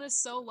 Everyone is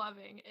so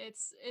loving.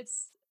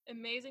 It's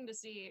amazing to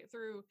see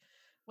through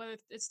whether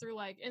it's through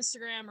like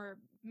Instagram, or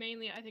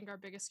mainly I think our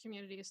biggest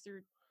community is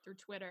through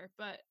Twitter.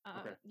 But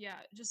Okay. yeah,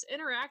 just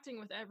interacting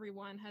with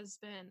everyone has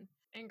been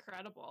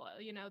incredible.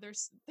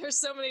 There's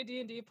so many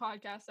D&D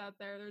podcasts out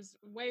there. There's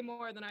way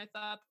more than I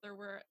thought there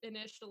were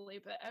initially,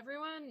 but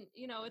everyone,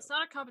 Yeah. it's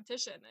not a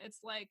competition.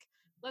 It's like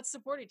let's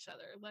support each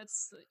other.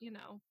 Let's,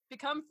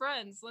 become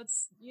friends.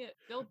 Let's, yeah,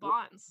 build Well,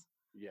 bonds.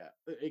 yeah,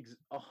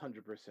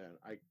 100%.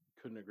 I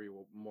couldn't agree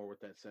more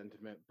with that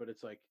sentiment. But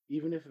it's like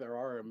even if there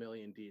are a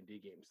million D&D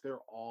games, they're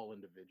all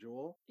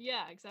individual,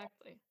 Yeah,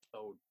 exactly.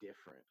 so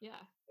different. Yeah.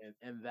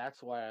 And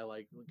that's why I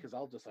like because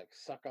I'll just like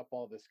suck up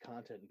all this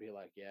content and be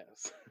like,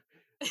 yes,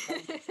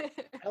 tell,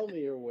 tell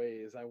me your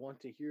ways. I want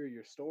to hear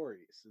your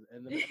stories.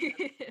 And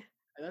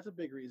that's a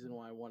big reason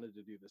why I wanted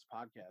to do this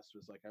podcast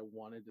was like I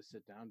wanted to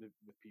sit down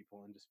with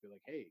people and just be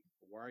like, hey,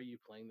 why are you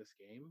playing this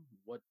game?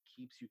 What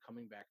keeps you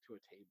coming back to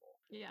a table?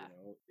 Yeah.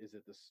 Is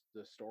it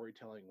the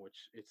storytelling,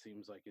 which it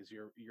seems like is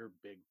your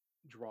big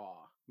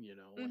draw? Like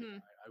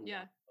Mhm. I want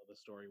Yeah. to tell the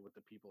story with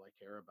the people I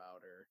care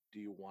about, or do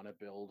you want to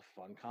build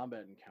fun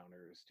combat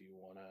encounters? Do you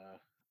want to,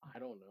 I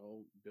don't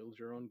know, build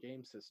your own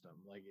game system?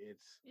 Like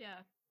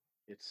Yeah.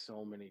 it's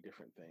so many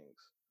different things.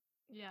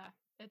 Yeah.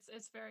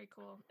 It's very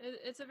cool.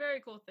 It's a very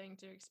cool thing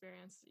to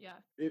experience. Yeah.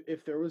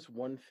 If there was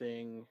one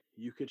thing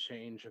you could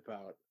change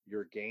about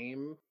your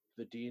game,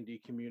 the D&D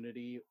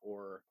community,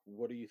 or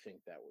what do you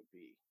think that would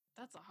be?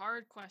 That's a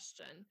hard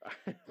question.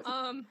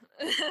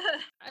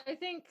 I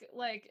think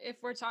like if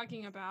we're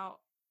talking about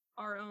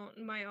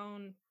my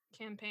own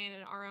campaign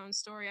and our own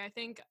story, I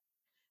think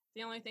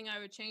the only thing I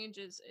would change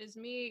is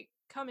me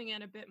coming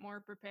in a bit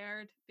more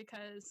prepared,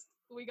 because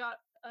we got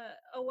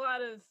a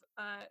lot of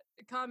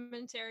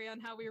commentary on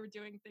how we were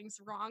doing things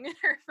wrong in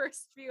our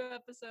first few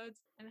episodes,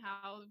 and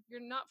how you're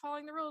not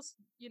following the rules,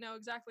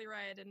 exactly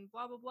right, and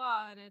blah blah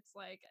blah. And it's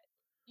like,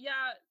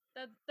 yeah,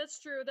 that's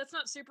true. That's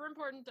not super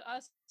important to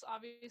us,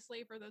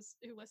 obviously. For those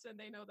who listen,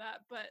 they know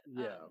that. But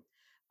Yeah.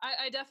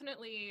 I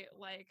definitely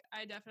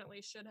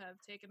should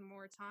have taken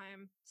more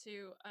time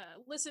to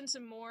listen to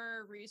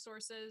more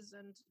resources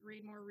and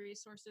read more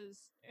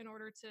resources in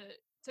order to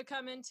to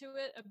come into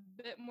it a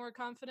bit more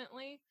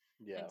confidently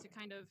and Yeah. to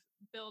kind of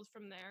build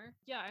from there.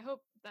 Yeah, I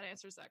hope that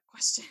answers that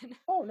question.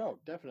 Oh no,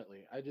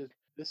 definitely. I just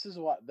this is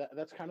what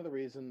that's kind of the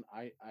reason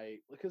I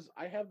because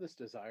I have this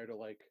desire to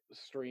like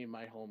stream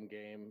my home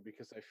game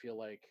because I feel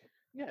like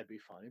yeah, it'd be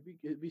fun.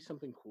 It'd be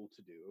something cool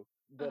to do.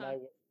 Uh-huh.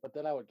 But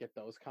then I would get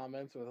those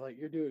comments where like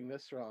you're doing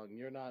this wrong.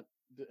 You're not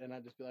and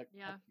I'd just be like,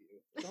 fuck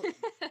Yeah.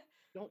 you.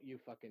 Don't you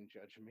fucking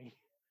judge me.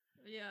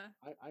 Yeah.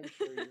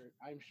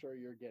 I'm sure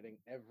you're getting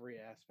every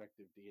aspect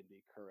of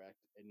D&D correct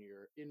and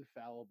you're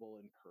infallible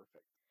and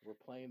perfect. We're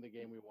playing the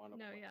game we want to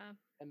No, play. yeah.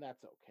 And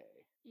that's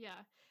okay.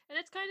 Yeah. And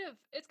it's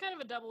kind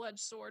of a double-edged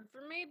sword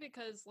for me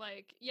because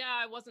like, yeah,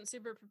 I wasn't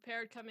super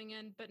prepared coming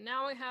in, but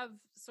now I have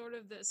sort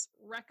of this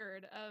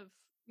record of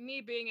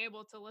me being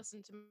able to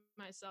listen to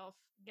myself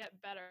get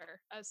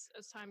better as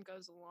time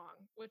goes along,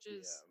 which Yeah.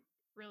 is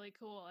really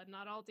cool and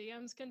not all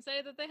DMs can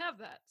say that they have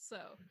that.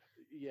 So,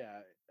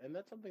 Yeah, and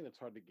that's something that's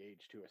hard to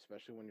gauge too,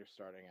 especially when you're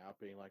starting out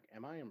being like,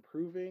 am I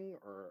improving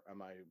or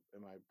am I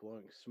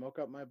blowing smoke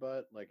up my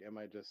butt? Like am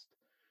I just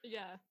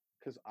yeah.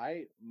 cuz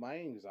I my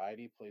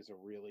anxiety plays a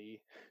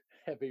really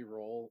heavy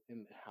role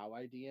in how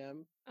I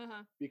DM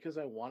Uh-huh. because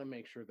I want to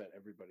make sure that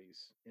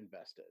everybody's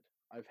invested.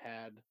 I've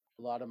had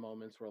a lot of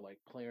moments where like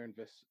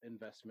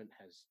investment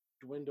has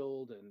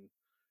dwindled and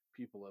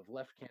people have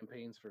left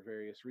campaigns for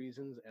various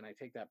reasons and I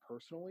take that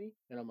personally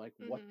and I'm like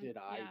what Mhm. did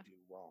I Yeah. do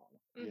wrong,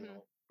 you Mhm.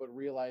 know? But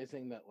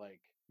realizing that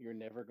like you're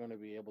never going to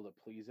be able to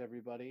please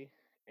everybody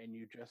and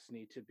you just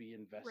need to be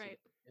invested Right.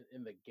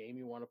 in the game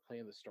you want to play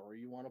and the story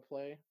you want to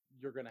play,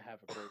 you're going to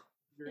have a great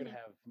you're going to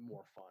Mhm. have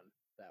more fun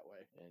that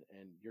way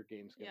and your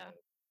game's going to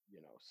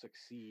Yeah.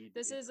 succeed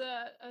This in is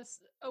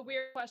a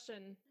weird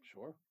question.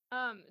 sure.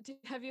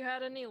 Have you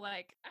had any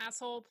like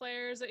asshole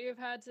players that you've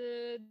had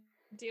to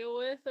deal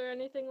with or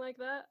anything like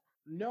that?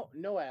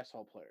 No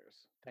asshole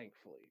players,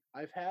 thankfully.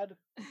 I've had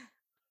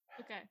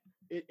Okay.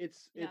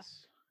 Yeah.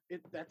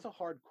 that's a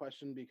hard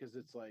question because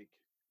it's like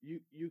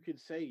you could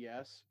say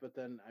yes, but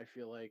then I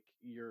feel like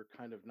you're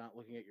kind of not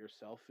looking at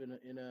yourself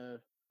in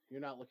a you're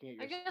not looking at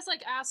I yourself. guess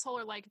like asshole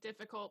or like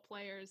difficult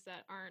players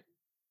that aren't,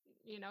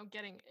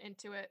 getting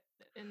into it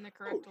in the Oh,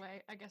 correct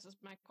way, I guess is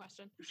my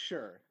question.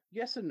 sure.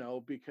 Yes and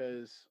no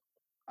because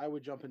I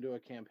would jump into a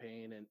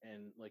campaign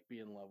and like be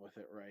in love with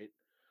it, right?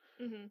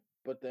 Mhm.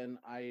 But then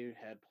I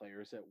had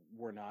players that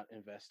were not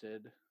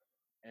invested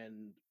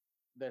and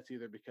that's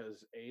either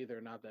because A,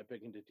 they're not that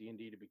big into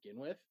D&D to begin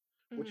with,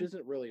 which Mhm.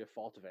 isn't really a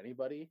fault of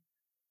anybody,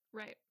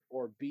 Right.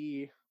 or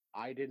B,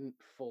 I didn't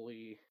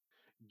fully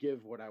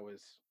give what I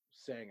was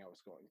saying I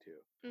was going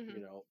to. You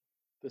Mhm. know,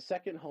 the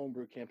second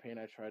homebrew campaign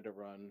I tried to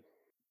run,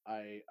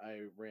 I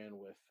ran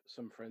with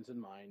some friends in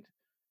mind,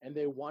 and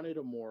they wanted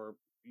a more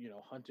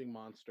hunting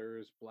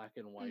monsters, black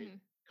and white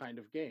Mhm. kind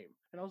of game,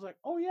 and I was like,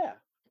 oh yeah,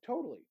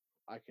 totally,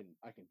 I can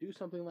do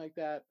something like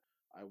that.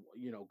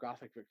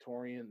 Gothic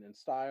Victorian in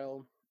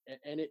style,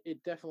 and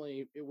it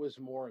definitely it was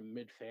more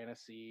mid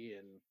fantasy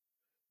and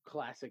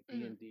classic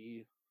D Mhm. and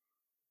D,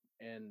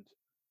 and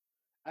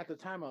at the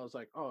time I was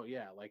like, oh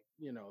yeah, like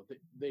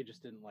they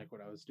just didn't like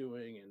what I was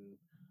doing and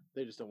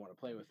they just don't want to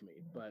play with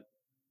me. But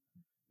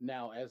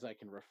now as I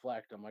can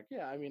reflect, I'm like,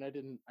 yeah, I mean, I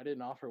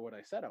didn't offer what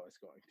I said I was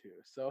going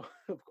to. So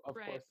of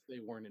Right. course they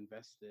weren't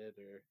invested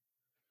or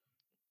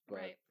but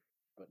Right.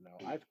 no,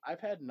 I've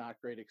had not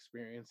great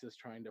experiences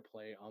trying to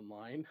play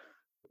online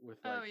with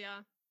Oh like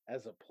yeah.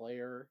 as a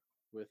player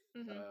with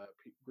Mhm.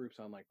 groups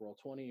on like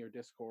Roll20 or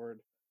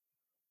Discord.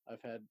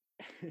 I've had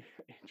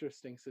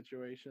interesting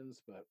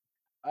situations, but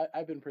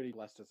I've been pretty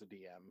blessed as a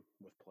DM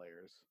with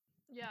players.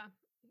 Yeah.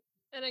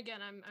 And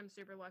again, I'm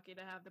super lucky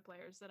to have the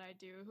players that I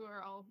do who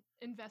are all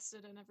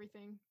invested in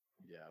everything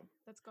Yeah.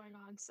 that's going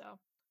on. So,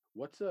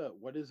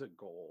 What is a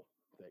goal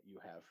that you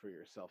have for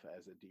yourself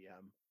as a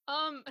DM?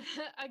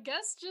 I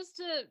guess just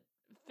to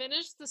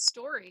finish the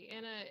story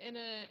in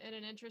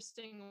an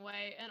interesting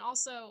way, and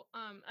also,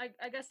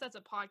 I guess that's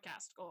a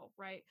podcast goal,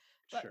 right?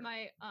 But Sure.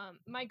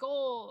 my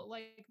goal,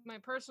 like my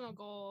personal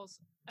goals,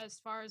 as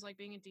far as like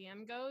being a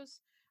DM goes,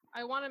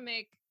 I want to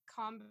make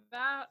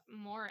combat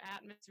more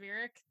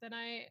atmospheric than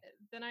I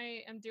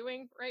am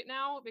doing right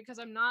now because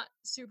I'm not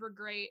super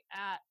great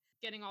at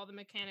getting all the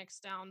mechanics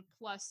down,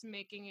 plus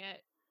making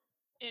it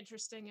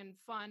interesting and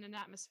fun and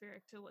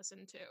atmospheric to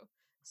listen to.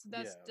 So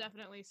that's Yeah.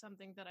 definitely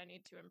something that I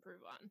need to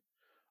improve on.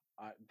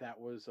 That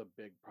was a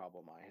big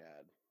problem I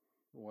had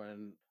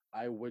when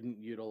I wouldn't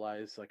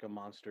utilize like a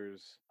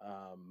monster's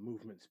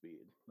movement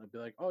speed. I'd be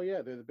like, "Oh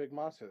yeah, they're the big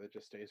monster that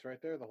just stays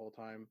right there the whole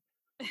time."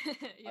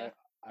 I Yeah.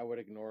 I would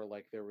ignore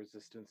like their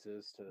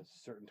resistances to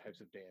certain types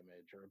of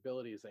damage or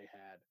abilities they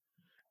had,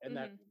 and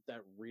Mhm.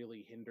 that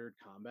really hindered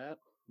combat.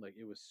 Like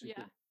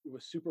Yeah. it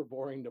was super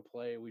boring to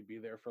play. We'd be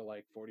there for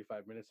like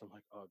 45 minutes. I'm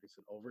like, oh, is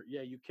it over?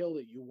 Yeah, you killed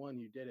it. You won.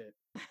 You did it.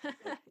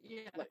 Like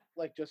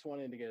Yeah. just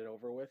wanting to get it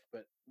over with,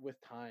 but with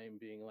time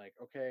being like,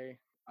 okay,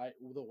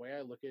 the way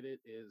I look at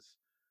it is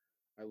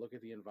I look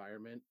at the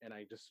environment and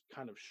I just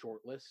kind of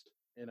shortlist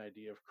an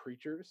idea of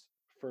creatures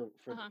for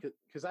Uh-huh.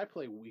 because I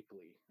play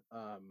weekly.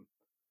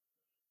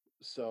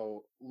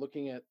 So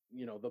looking at,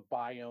 the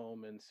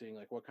biome and seeing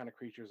like what kind of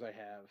creatures I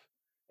have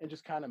and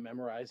just kind of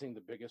memorizing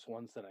the biggest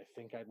ones that I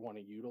think I'd want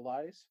to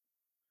utilize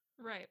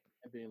Right.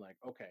 and being like,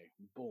 okay,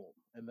 boom.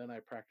 And then I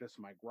practice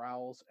my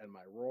growls and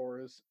my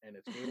roars, and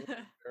it's really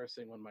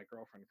embarrassing when my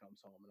girlfriend comes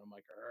home and I'm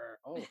like,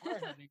 oh,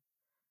 hi, honey.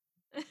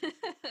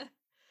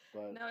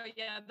 But No,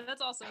 yeah,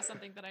 that's also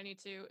something that I need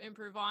to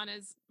improve on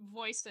is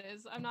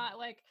voices. I'm not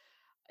like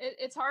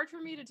it's hard for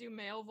me to do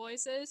male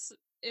voices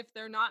if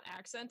they're not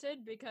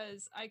accented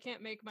because I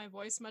can't make my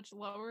voice much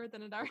lower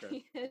than it okay,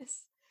 already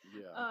is.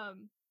 yeah,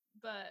 Um,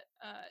 but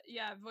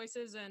yeah,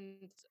 voices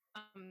and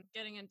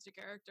getting into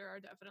character are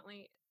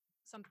definitely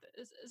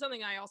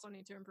something I also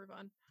need to improve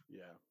on.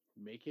 yeah.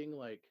 Making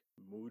like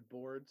mood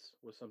boards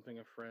was something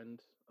a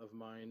friend of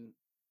mine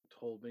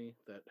told me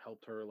that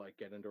helped her like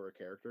get into her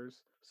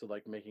characters. So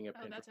like making a Oh,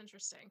 Pinterest that's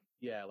interesting.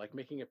 Yeah, like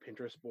making a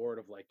Pinterest board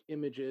of like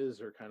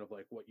images or kind of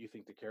like what you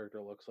think the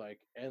character looks like,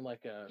 and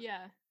like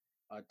Yeah.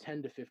 a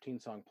 10 to 15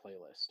 song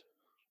playlist,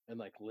 and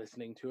like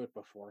listening to it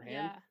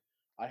beforehand. Yeah.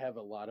 I have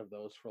a lot of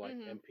those for like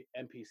Mhm.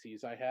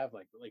 NPCs I have,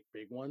 like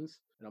big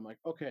ones. And I'm like,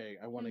 okay,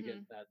 I want to get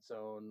in Mhm. that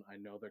zone. I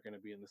know they're going to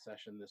be in the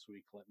session this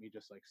week. Let me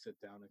just like sit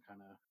down and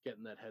kind of get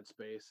in that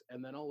headspace.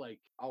 And then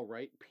I'll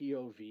write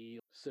POV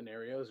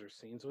scenarios or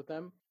scenes with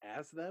them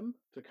as them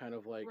to kind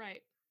of like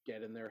Right.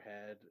 get in their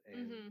head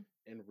Mhm.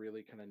 and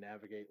really kind of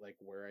navigate like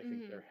where I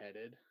think they're Mhm.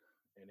 headed,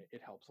 and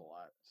it helps a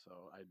lot.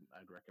 So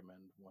I'd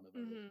recommend one of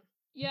those. Mhm.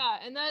 Yeah,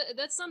 and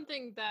that's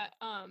something that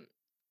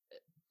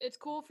it's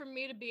cool for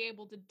me to be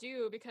able to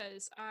do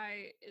because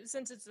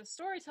since it's a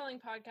storytelling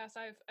podcast,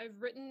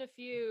 I've written a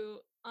few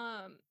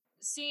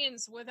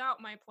scenes without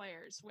my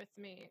players with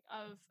me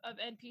of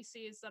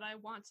NPCs that I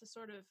want to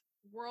sort of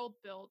world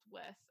build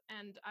with,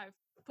 and I've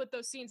put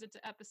those scenes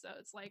into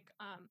episodes like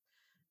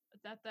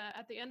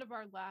at the end of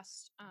our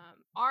last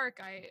arc,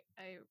 I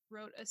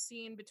wrote a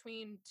scene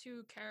between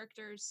two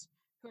characters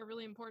who are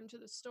really important to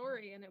the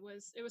story, and it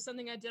was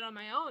something I did on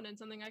my own and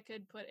something I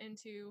could put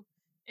into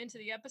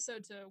the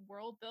episode to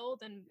world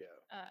build and Yeah.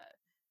 uh,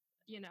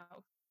 you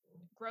know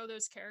grow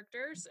those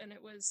characters. And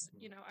it was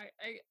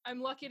Mhm. I'm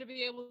lucky to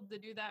be able to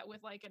do that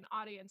with like an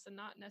audience and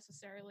not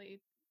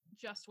necessarily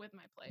just with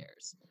my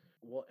players.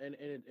 Well, and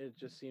it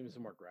just seems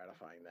more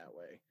gratifying that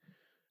way,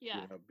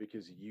 Yeah.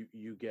 because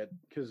you get,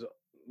 because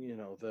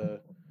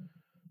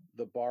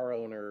the bar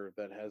owner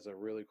that has a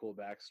really cool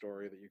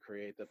backstory that you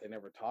create that they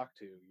never talk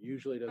to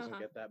usually doesn't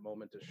Uh-huh. get that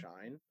moment to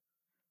shine.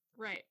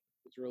 So Right.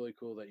 it's really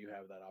cool that you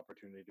have that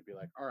opportunity to be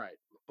like, all right,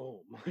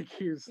 boom, like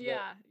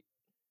Yeah.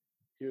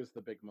 here's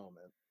the big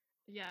moment.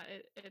 Yeah,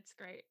 it's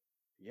great.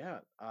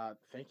 Yeah,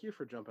 thank you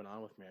for jumping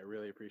on with me. I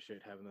really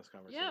appreciate having this Yeah,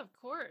 conversation. of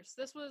course.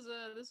 This was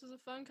a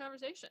fun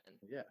conversation.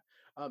 Yeah.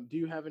 Do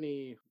you have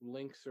any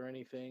links or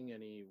anything,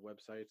 any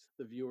websites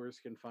the viewers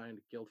can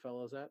find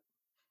Guildfellows at?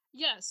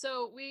 Yeah,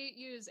 so we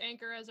use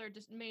Anchor as our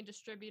main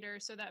distributor,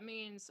 so that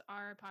means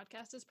our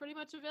podcast is pretty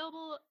much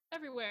available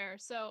everywhere.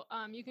 So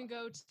you can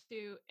go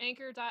to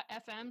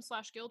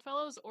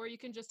anchor.fm/guildfellows, or you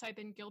can just type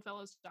in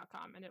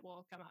guildfellows.com and it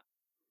will come up.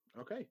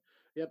 Okay.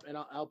 Yep. And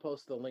I'll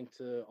post the link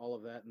to all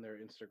of that in their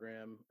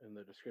Instagram in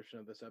the description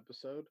of this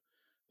episode.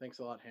 Thanks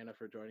a lot, Hannah,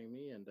 for joining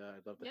me, and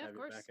I'd love to Yeah, of have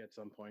you back course. at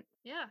some point.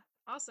 Yeah,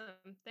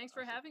 awesome. Thanks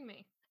for Awesome. having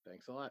me.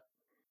 Thanks a lot.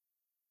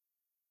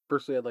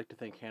 Firstly, I'd like to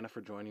thank Hannah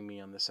for joining me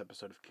on this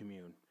episode of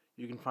Commune.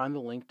 You can find the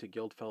link to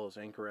Guildfellows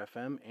Anchor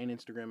FM and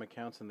Instagram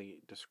accounts in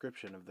the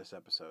description of this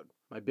episode.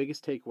 My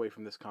biggest takeaway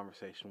from this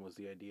conversation was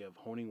the idea of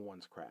honing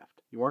one's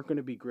craft. You aren't going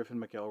to be Griffin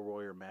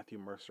McElroy or Matthew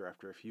Mercer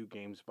after a few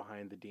games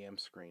behind the DM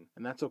screen,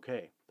 and that's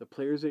okay. The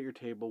players at your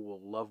table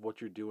will love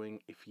what you're doing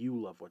if you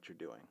love what you're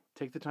doing.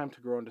 Take the time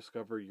to grow and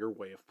discover your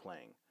way of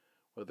playing,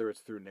 whether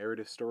it's through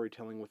narrative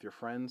storytelling with your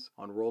friends,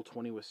 on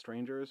Roll20 with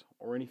strangers,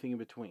 or anything in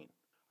between.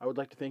 I would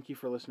like to thank you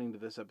for listening to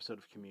this episode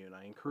of Commune.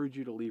 I encourage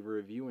you to leave a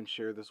review and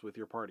share this with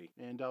your party,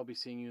 and I'll be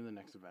seeing you in the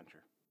next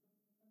adventure.